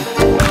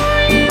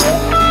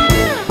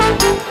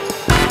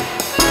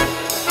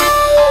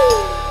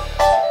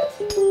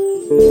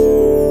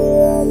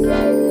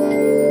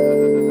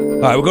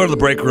 All right, we'll go to the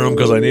break room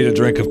because I need a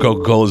drink of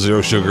Coca-Cola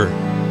Zero Sugar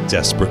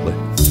desperately.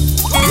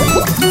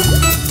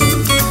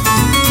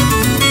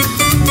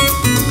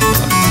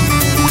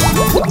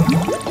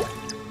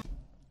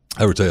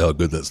 I ever tell you how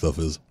good that stuff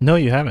is? No,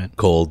 you haven't.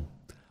 Cold,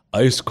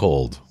 ice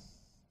cold,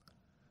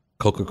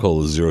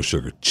 Coca-Cola Zero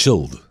Sugar,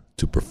 chilled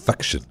to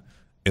perfection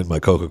in my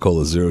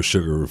Coca-Cola Zero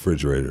Sugar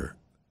refrigerator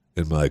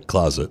in my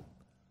closet.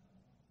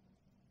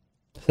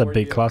 It's a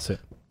big closet.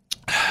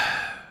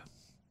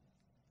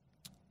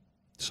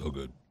 So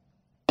good.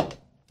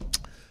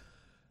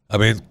 I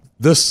mean,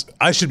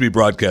 I should be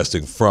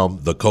broadcasting from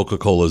the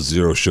Coca-Cola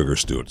Zero Sugar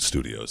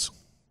studios.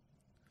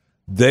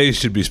 They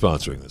should be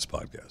sponsoring this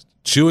podcast.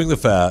 Chewing the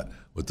Fat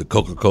with the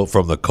Coca-Cola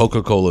from the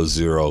Coca-Cola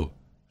Zero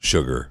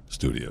Sugar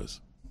studios.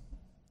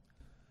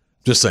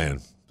 Just saying.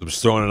 I'm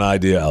just throwing an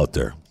idea out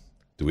there.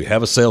 Do we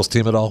have a sales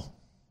team at all?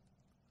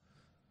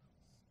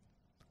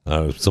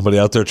 Somebody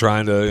out there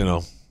trying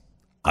to,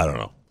 I don't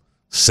know,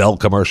 sell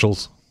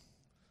commercials,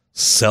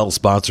 sell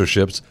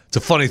sponsorships. It's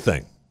a funny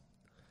thing.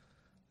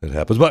 It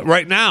happens. But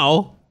right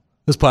now,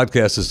 this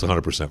podcast is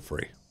 100%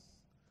 free.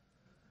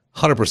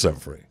 100%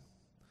 free.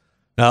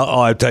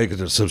 Now, I tell you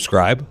to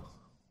subscribe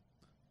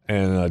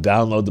and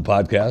download the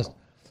podcast.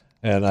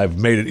 And I've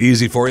made it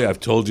easy for you.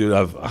 I've told you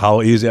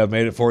how easy I've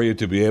made it for you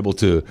to be able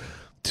to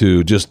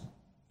just,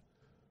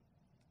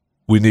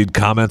 we need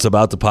comments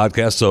about the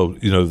podcast. So,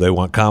 they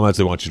want comments.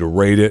 They want you to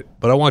rate it.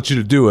 But I want you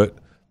to do it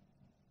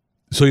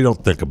so you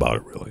don't think about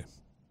it, really.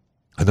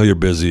 I know you're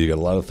busy. You got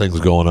a lot of things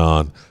going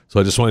on.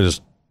 So I just want you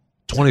to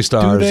 20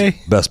 stars,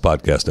 best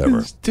podcast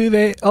ever. Do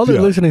they? Oh,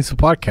 they're listening to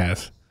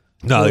podcasts.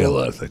 No, they got a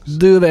lot of things.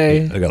 Do they?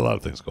 They got a lot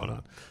of things going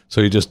on.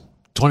 So you just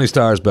 20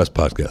 stars, best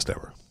podcast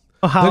ever.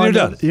 Then you're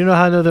done. You know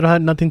how I know they don't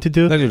have nothing to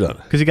do? Then you're done.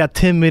 Because you got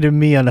Tim Meter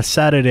Me on a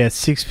Saturday at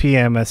 6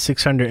 p.m. at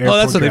 600 Airport Oh,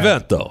 that's an Drive.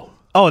 event, though.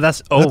 Oh,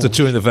 that's a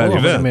Chewing the Fat hold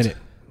on, event. Wait a minute.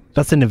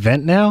 That's an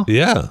event now?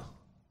 Yeah.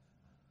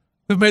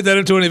 We've made that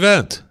into an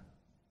event.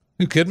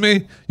 You kidding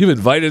me? You've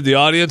invited the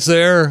audience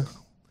there.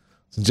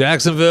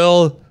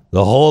 Jacksonville,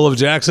 the whole of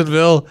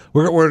Jacksonville.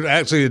 We're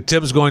actually,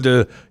 Tim's going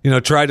to,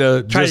 try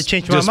to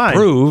change my mind.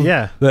 prove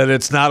Yeah. that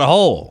it's not a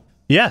hole.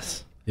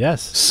 Yes.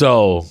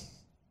 So,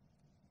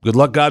 good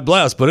luck, God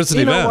bless, but it's an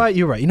event. You know what?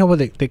 You're right. You know what?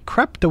 The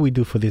crap that we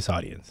do for this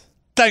audience.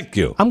 Thank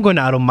you. I'm going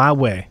out of my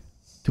way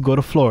to go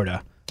to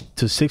Florida,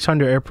 to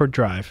 600 Airport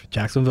Drive,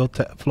 Jacksonville,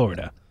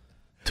 Florida,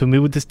 to meet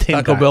with this Tim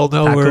Taco guy. Bell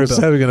know Taco where it's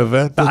Bell. having an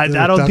event? I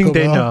don't think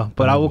they Taco Bell? know,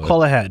 but I will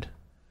call ahead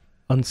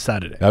on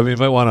Saturday. I mean, you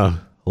might want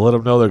to let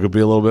them know they could be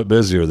a little bit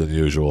busier than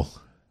usual.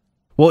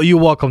 Well, you're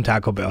welcome,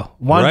 Taco Bell.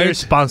 One, Right? they're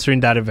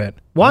sponsoring that event.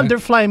 One, they're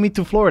flying me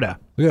to Florida.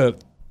 Yeah.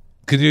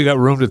 You got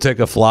room to take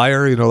a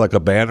flyer, like a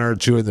banner,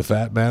 Chewing the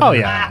Fat Man? Oh,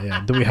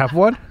 yeah. Do we have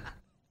one?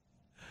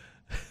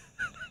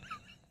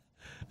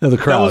 No, the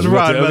crowd. That was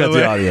Ron, by the way.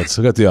 The audience.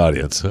 We got the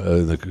audience.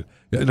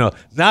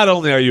 Not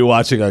only are you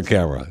watching on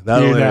camera,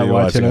 not only are you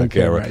watching on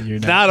camera,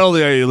 not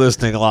only are you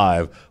listening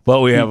live, but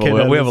we have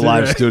a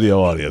live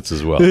studio audience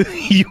as well.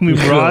 You mean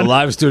Ron? A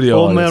live studio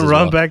Old audience man as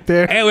Ron well. back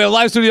there? And we have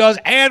live studio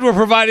audience, and we're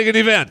providing an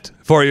event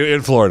for you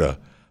in Florida.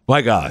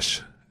 My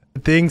gosh.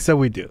 Things that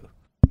we do.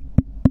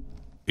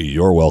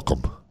 You're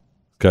welcome.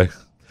 Okay.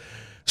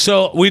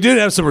 So we did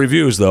have some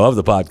reviews, though, of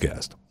the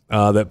podcast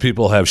that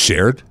people have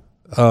shared,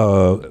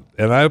 and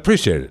I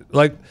appreciate it.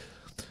 Like,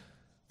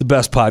 the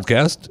best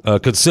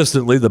podcast,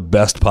 consistently the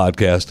best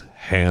podcast,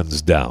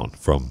 hands down,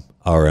 from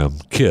RM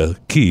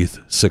Keith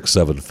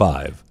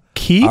 675.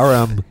 Keith?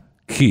 RM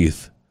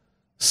Keith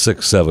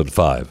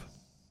 675.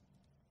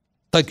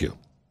 Thank you.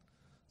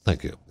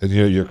 Thank you. And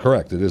you're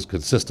correct. It is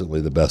consistently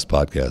the best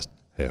podcast,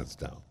 hands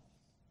down.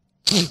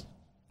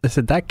 Is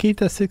it that Keith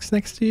that sits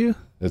next to you?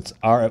 It's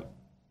RM.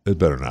 It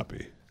better not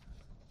be.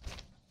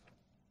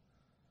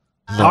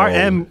 No.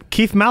 RM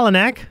Keith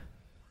Malinak?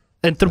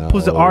 And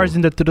puts the R's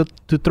in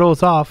to throw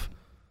us off.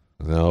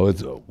 No,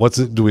 it's what's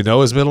it? Do we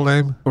know his middle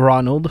name?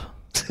 Ronald.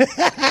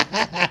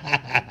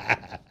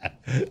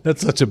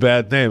 That's such a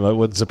bad name. It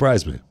wouldn't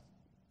surprise me.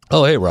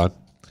 Oh, hey, Ron.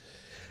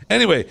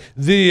 Anyway,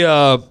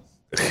 the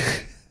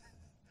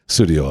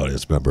studio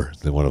audience member,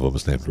 one of them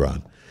is named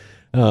Ron.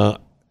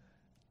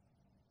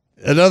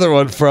 Another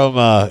one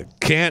from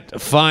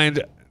Can't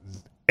Find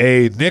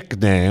a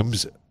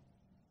Nicknames.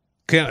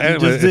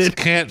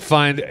 Can't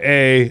Find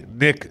a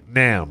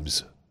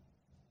Nicknames.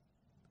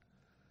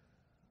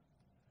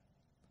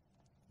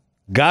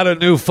 Got a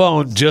new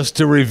phone just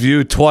to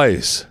review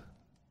twice.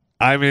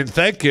 I mean,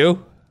 thank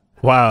you.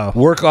 Wow.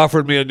 Work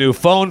offered me a new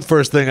phone.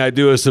 First thing I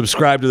do is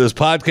subscribe to this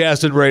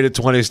podcast and rate it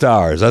 20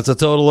 stars. That's a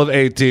total of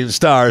 18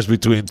 stars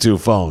between two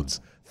phones.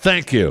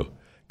 Thank you.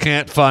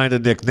 Can't find a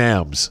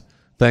Nicknames.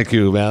 Thank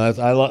you, man.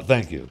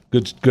 Thank you.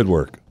 Good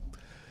work.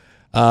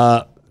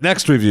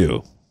 Next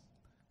review.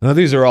 Now,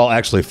 these are all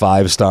actually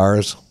 5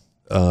 stars.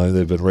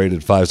 They've been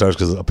rated 5 stars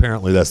because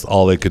apparently that's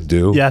all they can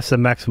do. Yeah, it's the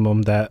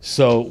maximum that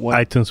So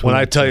iTunes when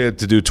I tell you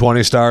to do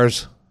 20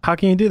 stars, how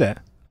can you do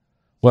that?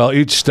 well,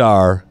 each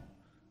star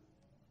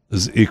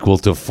is equal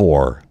to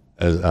 4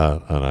 on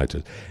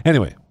iTunes.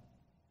 Anyway,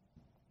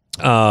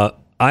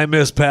 I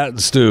miss Pat and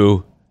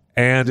Stu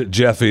and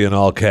Jeffy in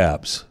all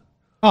caps.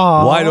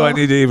 Aww. Why do I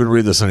need to even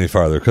read this any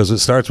farther? Because it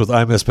starts with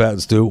I miss Pat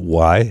and Stu.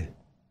 Why?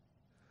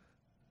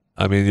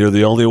 I mean, you're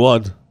the only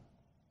one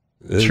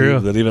True.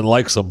 that even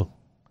likes them.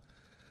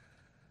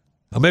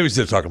 Maybe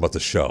they're talking about the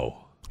show.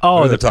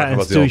 Oh, Maybe the they're talking Pat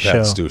and about the old Stu Pat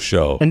and show. Stu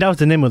show. And that was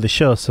the name of the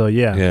show, so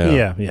yeah.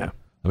 Yeah.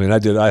 I mean, I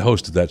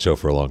hosted that show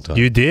for a long time.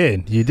 You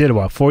did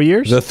what, 4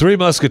 years? The Three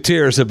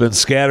Musketeers have been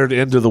scattered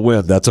into the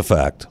wind. That's a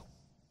fact.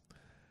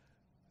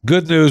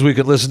 Good news, we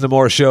can listen to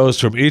more shows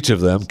from each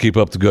of them. Keep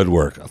up the good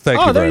work.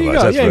 Thank you very much.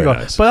 That's very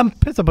nice. But I'm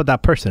pissed about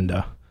that person,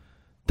 though.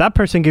 That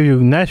person gives you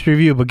a nice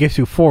review, but gives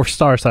you 4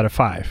 stars out of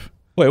 5.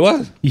 Wait,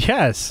 what?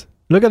 Yes.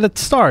 Look at the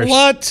stars.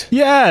 What?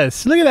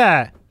 Yes. Look at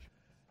that.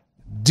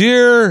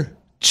 Dear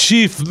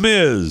Chief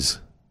Miz,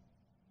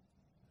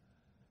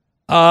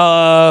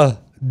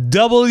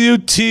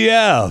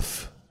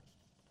 WTF?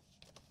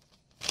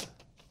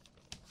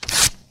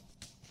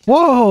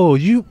 Whoa,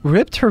 you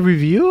ripped her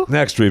review?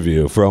 Next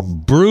review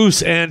from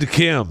Bruce and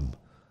Kim.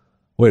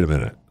 Wait a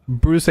minute.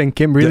 Bruce and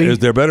Kim, really?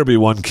 There better be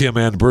one Kim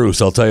and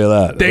Bruce, I'll tell you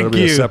that. There better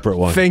be a separate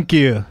one. Thank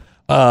you.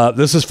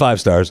 This is 5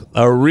 stars.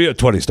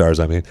 20 stars,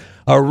 I mean.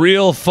 A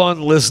real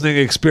fun listening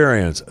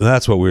experience.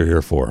 That's what we're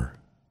here for.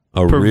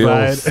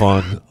 Real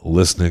fun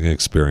listening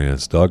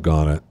experience.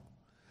 Doggone it.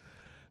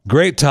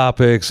 Great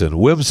topics and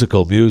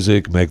whimsical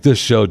music make this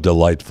show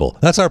delightful.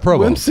 That's our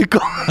promo.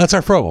 Whimsical. That's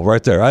our promo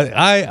right there.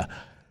 I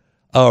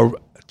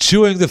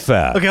chewing the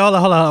fat. Okay, hold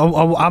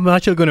on. I'm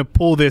actually going to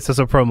pull this as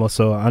a promo,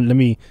 so let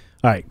me...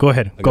 All right, go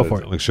ahead. Go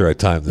for it. Make sure I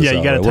time this out. Yeah,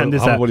 you got to time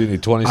this out. What do you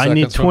need, 20 seconds? I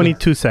need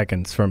 22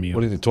 seconds from you.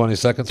 What do you need, 20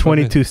 seconds?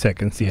 22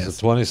 seconds, yes. Is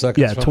it 20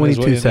 seconds? Yeah,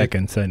 22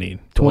 seconds I need.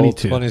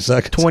 22. 20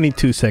 seconds?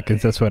 22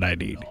 seconds, that's what I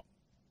need.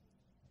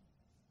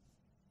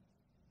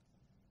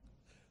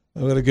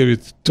 I'm going to give you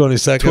 20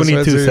 seconds.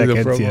 22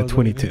 seconds, yeah,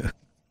 22.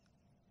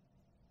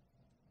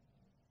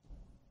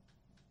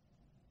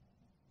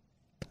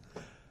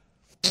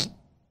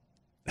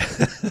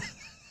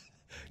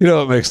 You know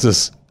what makes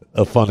this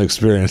a fun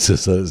experience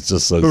is that it's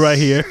just so right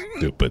here.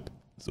 Stupid.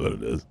 That's what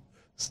it is.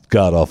 It's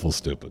god-awful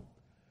stupid.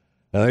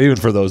 Even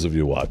for those of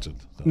you watching.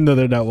 No,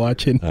 they're not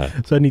watching.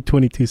 So I need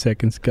 22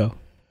 seconds. Go.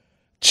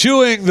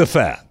 Chewing the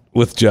Fat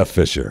with Jeff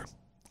Fisher.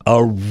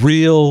 A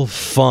real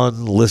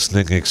fun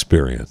listening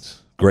experience.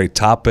 Great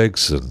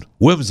topics and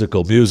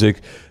whimsical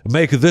music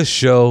make this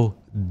show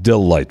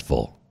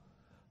delightful.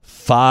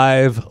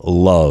 5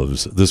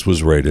 loves. This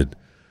was rated.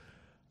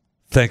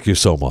 Thank you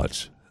so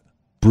much.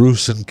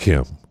 Bruce and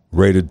Kim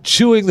rated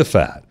Chewing the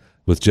Fat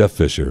with Jeff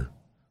Fisher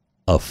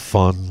a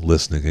fun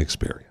listening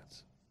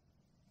experience.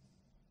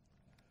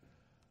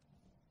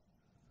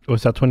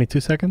 Was that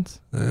 22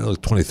 seconds?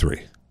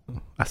 23.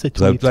 I said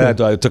 22.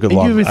 I took a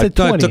long. I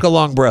took a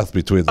long breath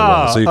between the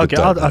ones, so you okay.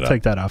 could I'll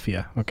take that off.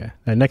 Yeah. Okay.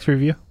 Next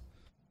review.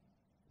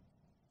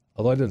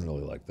 Although I didn't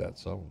really like that,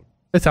 so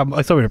It's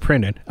already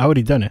printed. I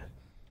already done it.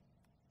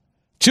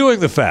 Chewing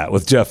the Fat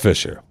with Jeff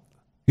Fisher.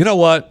 You know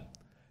what?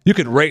 You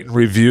can rate and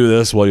review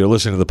this while you're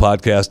listening to the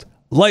podcast,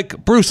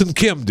 like Bruce and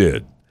Kim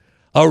did.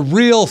 A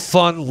real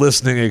fun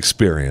listening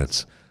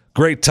experience.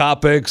 Great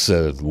topics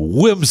and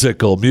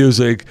whimsical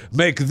music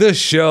make this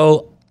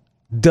show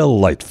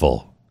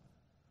delightful.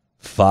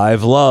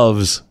 5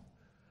 loves.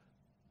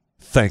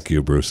 thank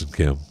you, Bruce and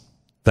Kim.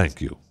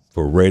 Thank you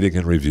for rating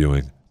and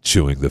reviewing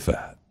Chewing the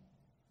Fat.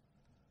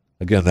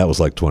 Again, that was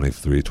like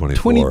 23,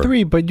 24.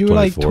 23, but you were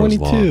like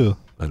 22. Long.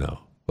 I know.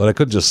 But I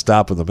couldn't just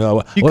stop in the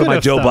middle. You What am could I,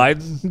 have Joe stopped.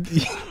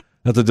 Biden?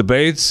 At the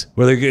debates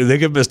where they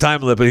give him his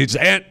time limit, he just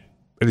and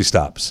he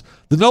stops.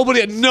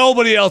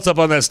 Nobody else up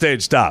on that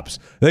stage stops.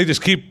 They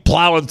just keep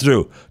plowing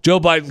through. Joe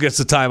Biden gets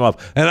the time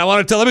off, and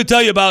let me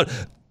tell you about.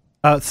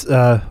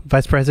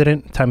 Vice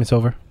President, time is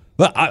over.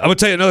 Well, I'm gonna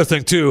tell you another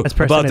thing too Vice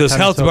about President, this time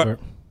health is over.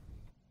 department.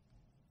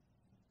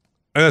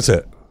 And that's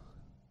it.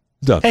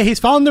 Done. Hey, he's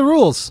following the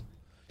rules.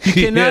 You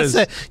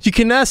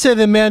cannot say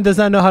the man does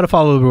not know how to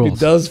follow the He rules.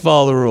 does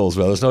follow the rules,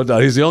 bro. There's no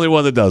doubt. He's the only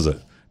one that does it.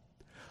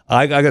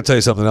 I got to tell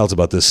you something else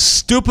about this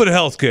stupid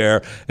health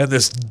care and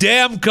this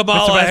damn Mr.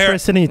 Kamala Vice Harris.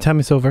 President, your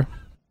time is over.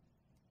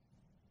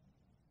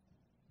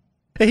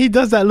 Hey, he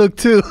does that look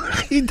too.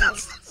 He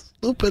does that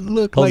stupid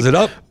look. Holds it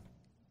up.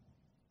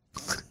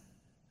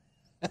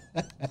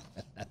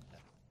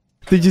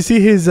 Did you see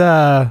his?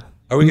 Are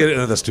we getting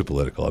into that's too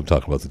political? I'm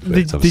talking about the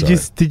debates.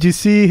 Did you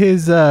see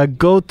his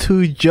Go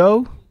To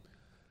Joe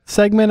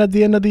segment at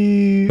the end of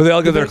the? But they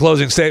all give their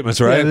closing statements,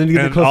 right? Yeah, they give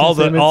their and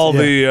closing all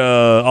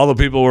statements, the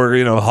people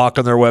were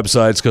hawking their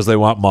websites because they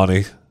want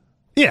money,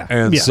 Yeah,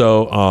 and yeah.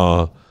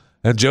 so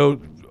and Joe,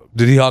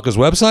 did he hawk his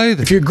website?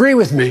 If you agree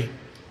with me,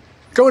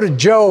 go to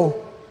Joe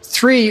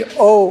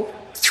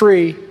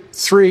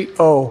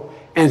 30330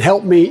 and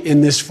help me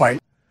in this fight.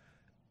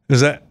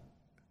 Is that?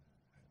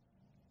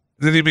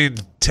 Did he mean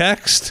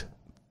text?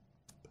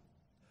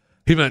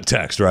 He meant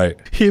text, right?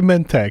 He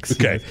meant text.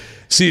 Okay.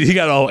 See, he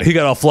got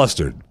all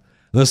flustered.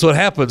 This is what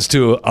happens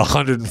to a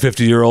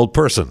 150-year-old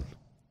person.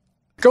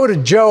 Go to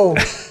Joe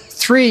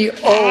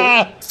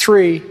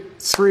 30330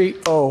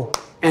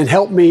 and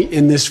help me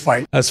in this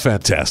fight. That's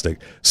fantastic.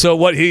 So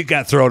what he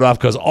got thrown off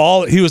because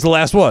he was the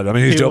last one. I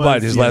mean, he's He Joe was,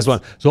 Biden. He's the yes.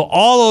 last one. So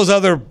all those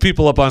other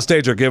people up on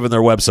stage are giving their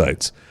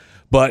websites.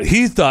 But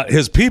he thought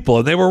his people,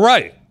 and they were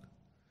right.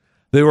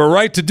 They were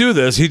right to do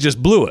this. He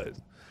just blew it.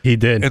 He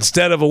did.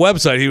 Instead of a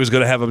website, he was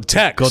going to have them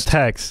text. Go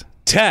text.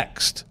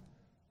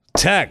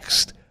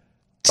 Text.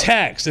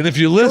 And if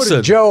you Go listen,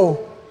 to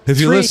Joe.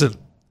 listen,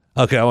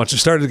 okay, I want you to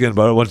start it again,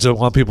 but I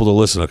want people to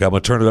listen. Okay, I'm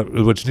going to turn it up.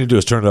 What you need to do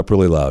is turn it up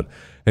really loud,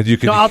 and you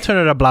can. No, I'll turn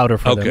it up louder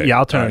for them. Okay, Yeah,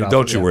 I'll turn all it right, up.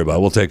 Don't you worry about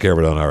it. We'll take care of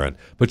it on our end.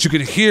 But you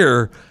can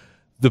hear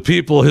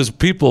his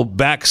people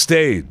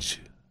backstage.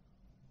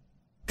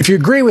 If you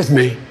agree with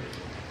me,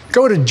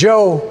 go to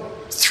Joe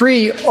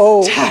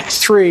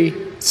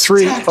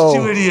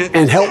 30330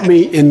 and help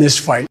me in this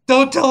fight.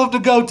 Don't tell him to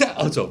go.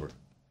 Oh, it's over.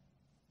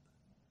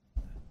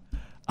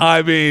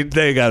 I mean,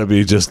 they got to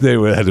be they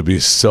had to be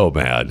so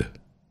mad.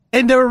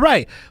 And they were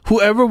right.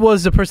 Whoever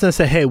was the person that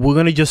said, "Hey, we're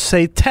gonna just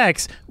say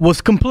text," was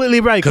completely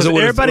right Because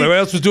everybody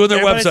else was doing their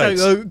everybody's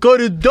websites. like, go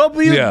to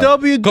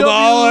www.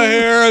 Kamala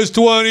Harris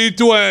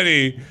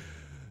 2020.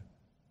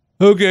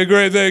 Okay,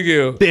 great, thank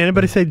you. Did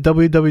anybody say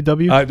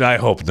www? I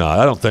hope not.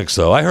 I don't think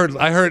so. I heard.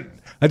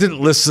 I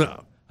didn't listen.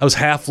 I was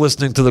half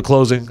listening to the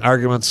closing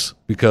arguments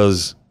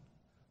because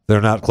they're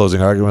not closing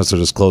arguments; they're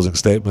just closing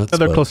statements.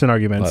 They're but closing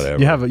arguments.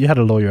 whatever. You had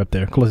a lawyer up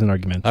there. Closing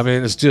arguments. I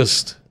mean, it's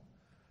just.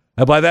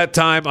 And by that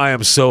time, I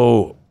am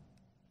so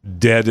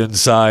dead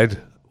inside.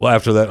 Well,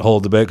 after that whole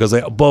debate, because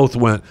they both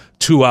went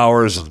 2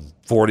 hours and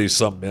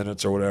 40-some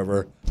minutes or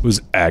whatever. It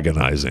was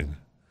agonizing.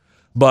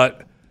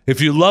 But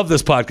if you love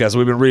this podcast,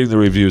 we've been reading the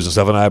reviews and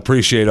stuff, and I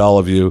appreciate all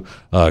of you.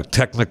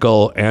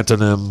 Technical,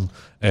 Antonym,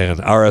 and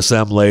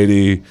RSM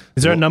Lady.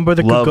 Is there a number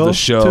that could love go the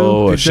show, to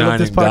a if you love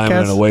this shining diamond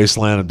in podcast? a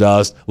wasteland of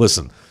dust.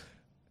 Listen,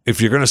 if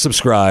you're going to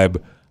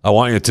subscribe, I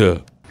want you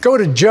to Go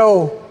to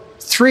Joe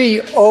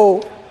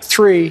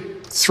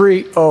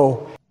 30330.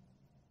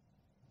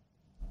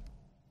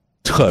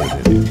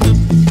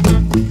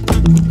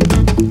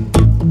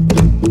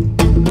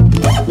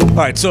 All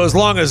right, so as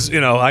long as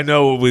I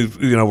know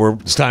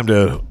it's time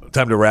to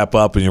wrap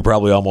up, and you're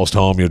probably almost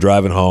home. You're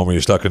driving home, or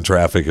you're stuck in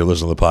traffic. You're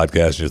listening to the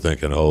podcast, and you're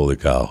thinking, "Holy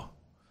cow!"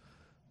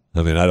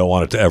 I mean, I don't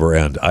want it to ever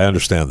end. I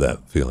understand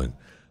that feeling,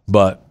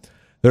 but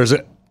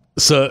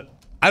so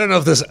I don't know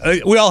if this.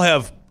 We all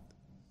have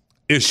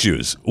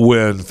issues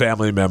when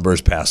family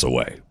members pass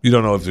away. You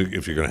don't know if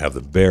you're going to have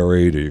them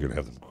buried or you're going to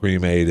have them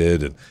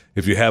cremated, and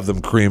if you have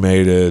them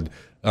cremated,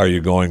 are you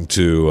going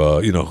to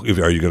are you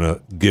going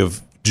to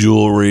give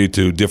jewelry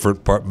to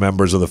different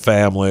members of the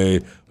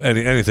family,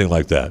 anything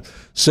like that?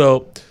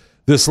 So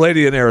this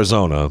lady in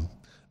Arizona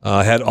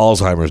had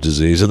Alzheimer's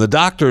disease, and the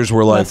doctors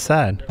were like, That's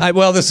sad.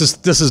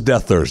 This is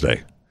Death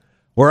Thursday.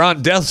 We're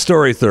on Death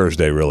Story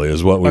Thursday, really,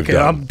 is what we've Okay,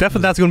 done.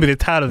 definitely that's going to be the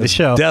title of the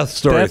show. Death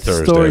Story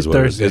Thursday Story is what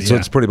it is. Thursday,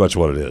 It's pretty much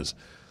what it is.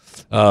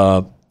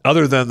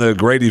 Other than the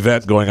great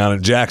event going on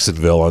in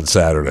Jacksonville on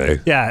Saturday.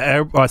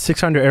 Yeah,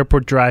 600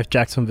 Airport Drive,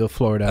 Jacksonville,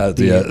 Florida. At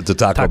the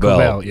Taco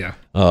Bell. Yeah.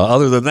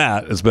 Other than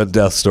that, it's been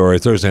Death Story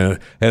Thursday.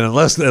 And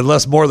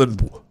unless more than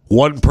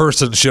one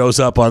person shows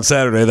up on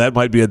Saturday, that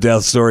might be a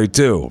Death Story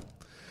too.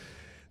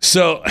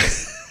 So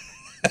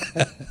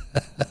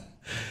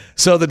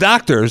So the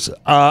doctors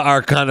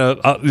are kind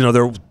of,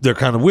 they're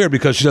kind of weird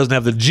because she doesn't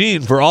have the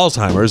gene for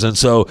Alzheimer's, and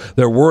so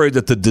they're worried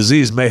that the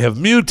disease may have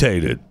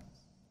mutated.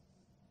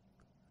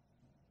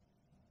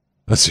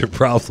 That's your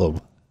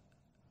problem.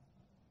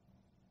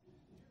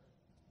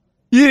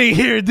 You didn't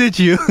hear it, did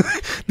you?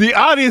 The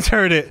audience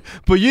heard it,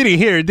 but you didn't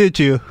hear it, did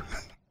you?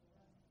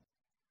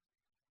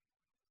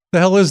 The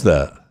hell is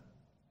that?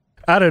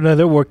 I don't know.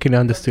 They're working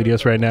on the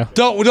studios right now.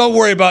 Don't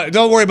worry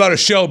about a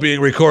show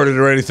being recorded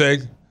or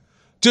anything.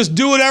 Just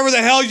do whatever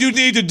the hell you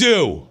need to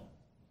do.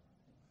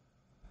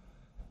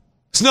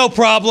 It's no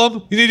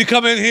problem. You need to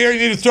come in here.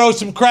 You need to throw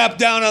some crap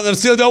down on them.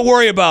 Still, don't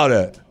worry about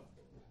it.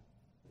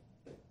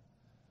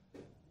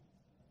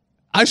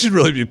 I should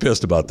really be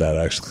pissed about that,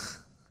 actually.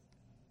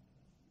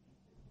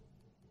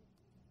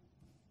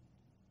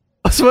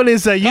 What's funny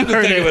is that you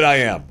heard think it. of it, I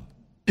am.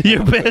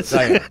 You're pissed.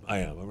 I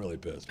am. I'm really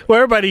pissed. Well,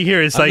 everybody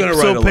here is like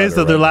so pissed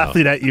that they're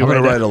laughing at you. I'm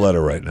going to write a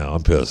letter right now.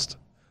 I'm pissed.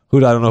 I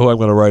don't know who I'm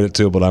going to write it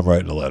to, but I'm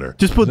writing a letter.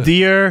 Just put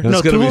dear. And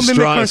it's going to be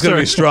strong. It's going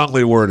to be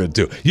strongly worded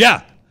too.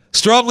 Yeah,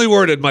 strongly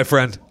worded, my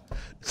friend.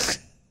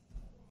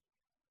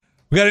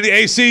 We got any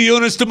AC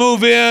units to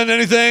move in?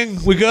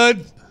 Anything? We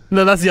good?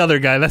 No, that's the other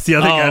guy. That's the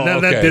other guy.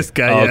 Not this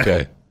guy. Oh, yeah.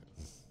 okay.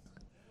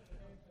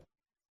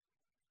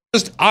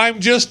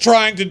 I'm just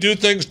trying to do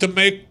things to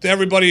make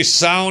everybody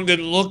sound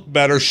and look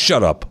better.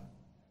 Shut up.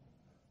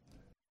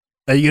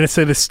 Are you going to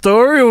say the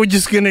story, or are we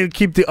just going to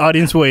keep the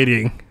audience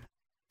waiting?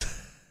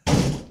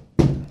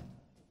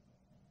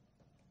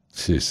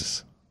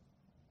 Jesus.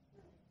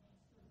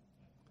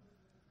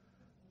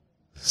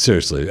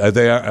 Seriously,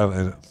 they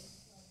are.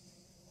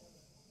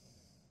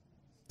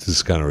 This is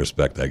the kind of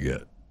respect I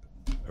get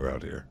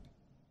around here.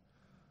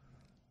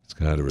 It's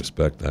the kind of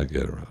respect I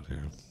get around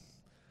here.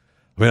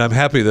 I mean, I'm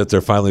happy that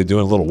they're finally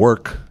doing a little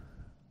work.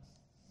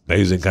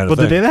 Amazing kind of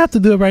thing. But do they have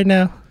to do it right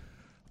now?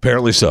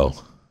 Apparently so.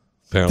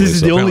 This is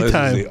the only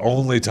time. This is the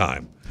only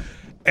time.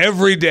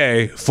 Every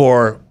day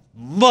for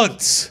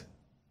months.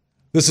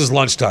 This is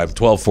lunchtime,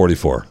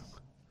 12:44.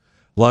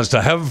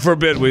 Lunchtime. Heaven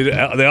forbid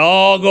they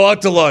all go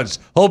out to lunch.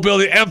 Whole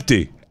building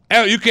empty.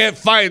 You can't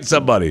find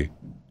somebody.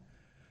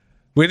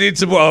 We need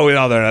some. Oh,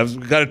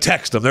 I've got to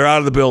text them. They're out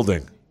of the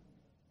building.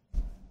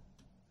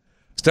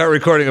 Start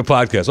recording a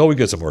podcast. Oh, we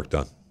get some work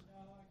done.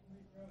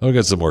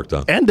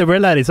 And the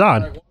red light is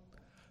on.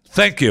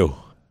 Thank you.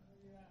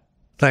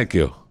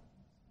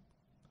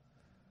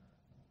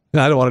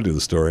 No, I don't want to do the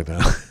story now.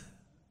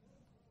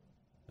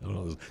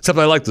 Except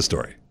I like the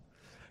story.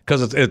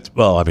 Because it's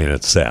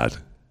sad.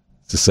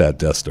 It's a sad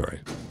death story.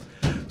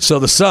 So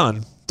the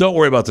son, don't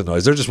worry about the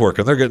noise. They're just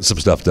working. They're getting some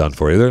stuff done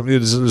for you. They're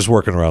just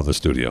working around the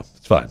studio.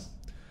 It's fine.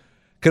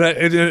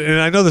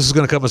 And I know this is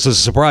going to come as a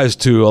surprise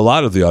to a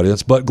lot of the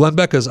audience, but Glenn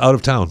Becca's out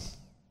of town.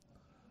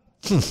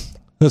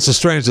 It's so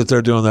strange that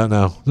they're doing that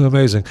now. It's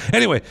amazing.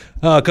 Anyway,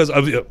 because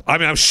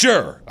I'm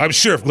sure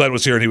if Glenn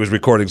was here and he was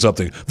recording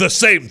something, the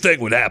same thing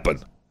would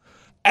happen.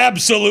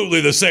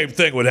 Absolutely the same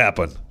thing would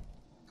happen.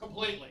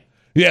 Completely.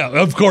 Yeah,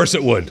 of course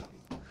it would.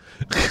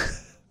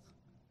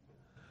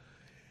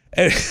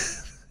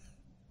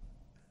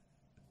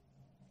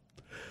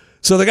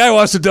 So the guy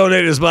wants to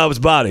donate his mom's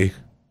body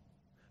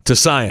to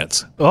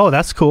science. Oh,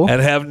 that's cool.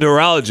 And have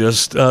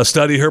neurologists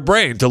study her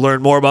brain to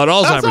learn more about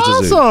Alzheimer's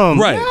disease. Awesome.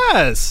 Right.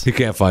 Yes. He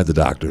can't find the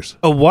doctors.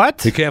 A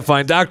what? He can't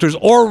find doctors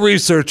or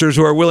researchers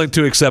who are willing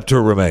to accept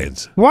her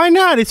remains. Why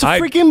not? It's a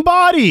freaking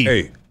body.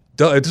 Hey,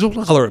 don't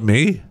holler at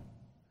me.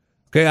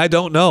 Okay, I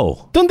don't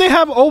know. Don't they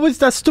have always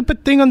that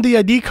stupid thing on the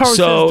ID card?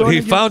 So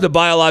he found a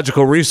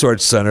biological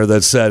research center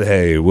that said,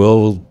 hey,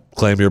 we'll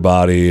claim your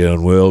body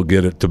and we'll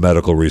get it to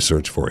medical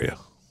research for you.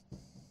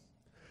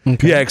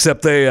 Okay. Yeah,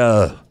 except they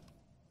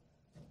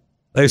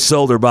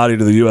sold her body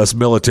to the U.S.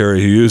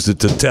 military who used it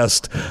to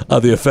test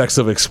the effects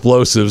of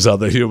explosives on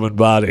the human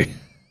body.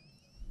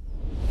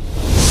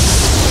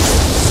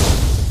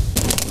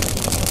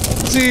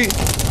 See,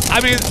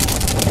 I mean,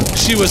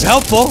 she was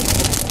helpful.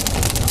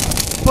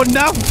 But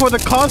not for the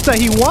cause that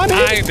he wanted.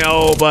 I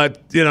know,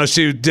 but,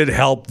 she did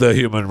help the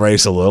human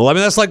race a little. I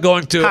mean, that's like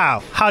going to...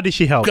 How? How did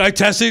she help? By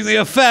testing the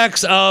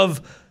effects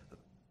of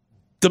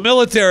the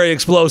military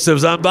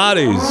explosives on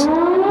bodies.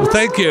 Well,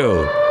 thank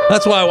you.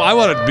 That's why I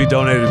want it to be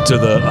donated to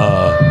the...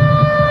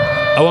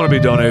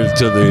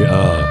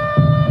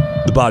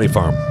 the body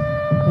farm.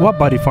 What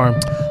body farm?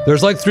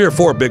 There's like 3 or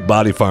 4 big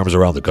body farms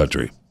around the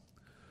country.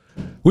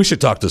 We should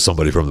talk to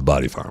somebody from the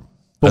body farm.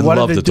 But what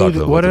are they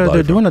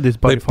doing at this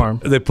body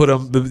farm? They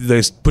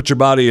put your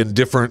body in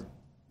different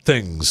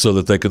things so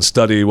that they can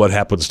study what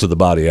happens to the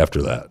body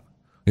after that.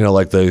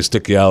 Like they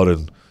stick you out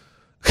and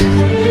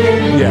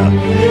yeah,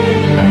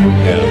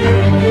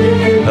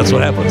 that's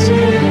what happens.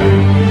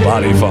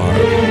 Body farm.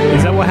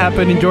 Is that what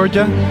happened in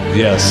Georgia?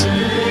 Yes,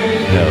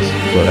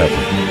 what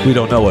happened? We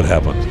don't know what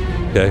happened.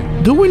 Okay.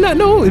 Do we not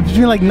know? It's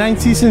been like 9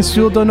 seasons.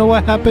 Still don't know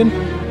what happened.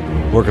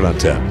 Working on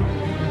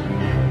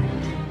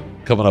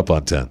 10. Coming up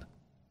on 10.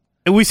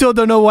 And we still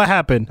don't know what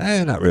happened.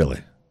 Not really.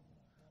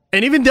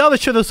 And even the other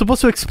show that's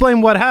supposed to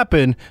explain what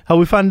happened, how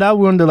we found out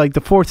we're under like the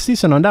 4th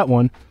season on that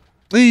one.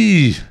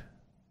 Nope.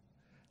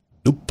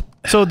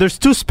 So there's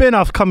 2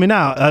 spin-offs coming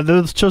out. Are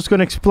those just going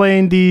to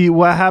explain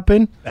what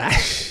happened?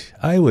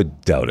 I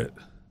would doubt it.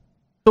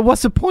 So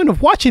what's the point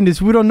of watching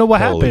this? We don't know what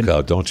Holy happened.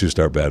 cow, don't you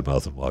start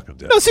bad-mouthing Walking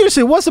Dead. No,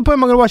 seriously, what's the point? I'm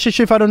going to watch this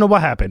shit if I don't know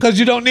what happened? Because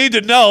you don't need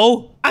to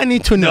know. I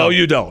need to know. No,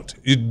 you don't.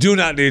 You do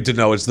not need to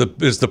know.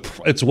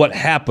 It's what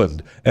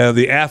happened and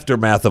the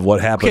aftermath of what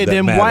happened. Okay, that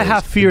then matters. why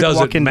have Fear It doesn't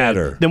Walking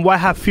matter. Dead? Then why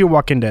have Fear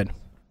Walking Dead?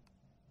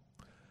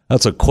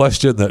 That's a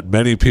question that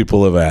many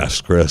people have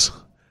asked, Chris,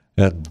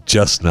 and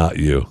just not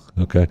you.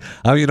 Okay,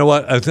 you know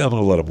what? I'm going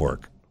to let him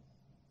work.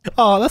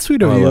 Oh, that's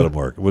sweet I'm of going to let you. him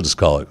work. We'll just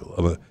call it.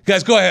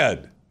 Guys, go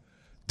ahead.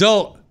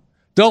 Don't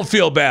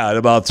feel bad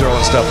about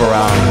throwing stuff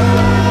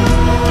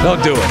around.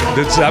 Don't do it.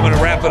 I'm going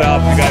to wrap it up.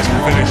 You guys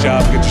can finish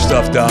up, get your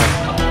stuff done.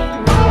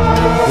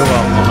 You're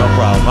welcome. No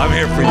problem. I'm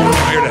here for you.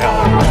 I'm here to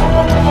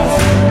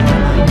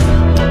help.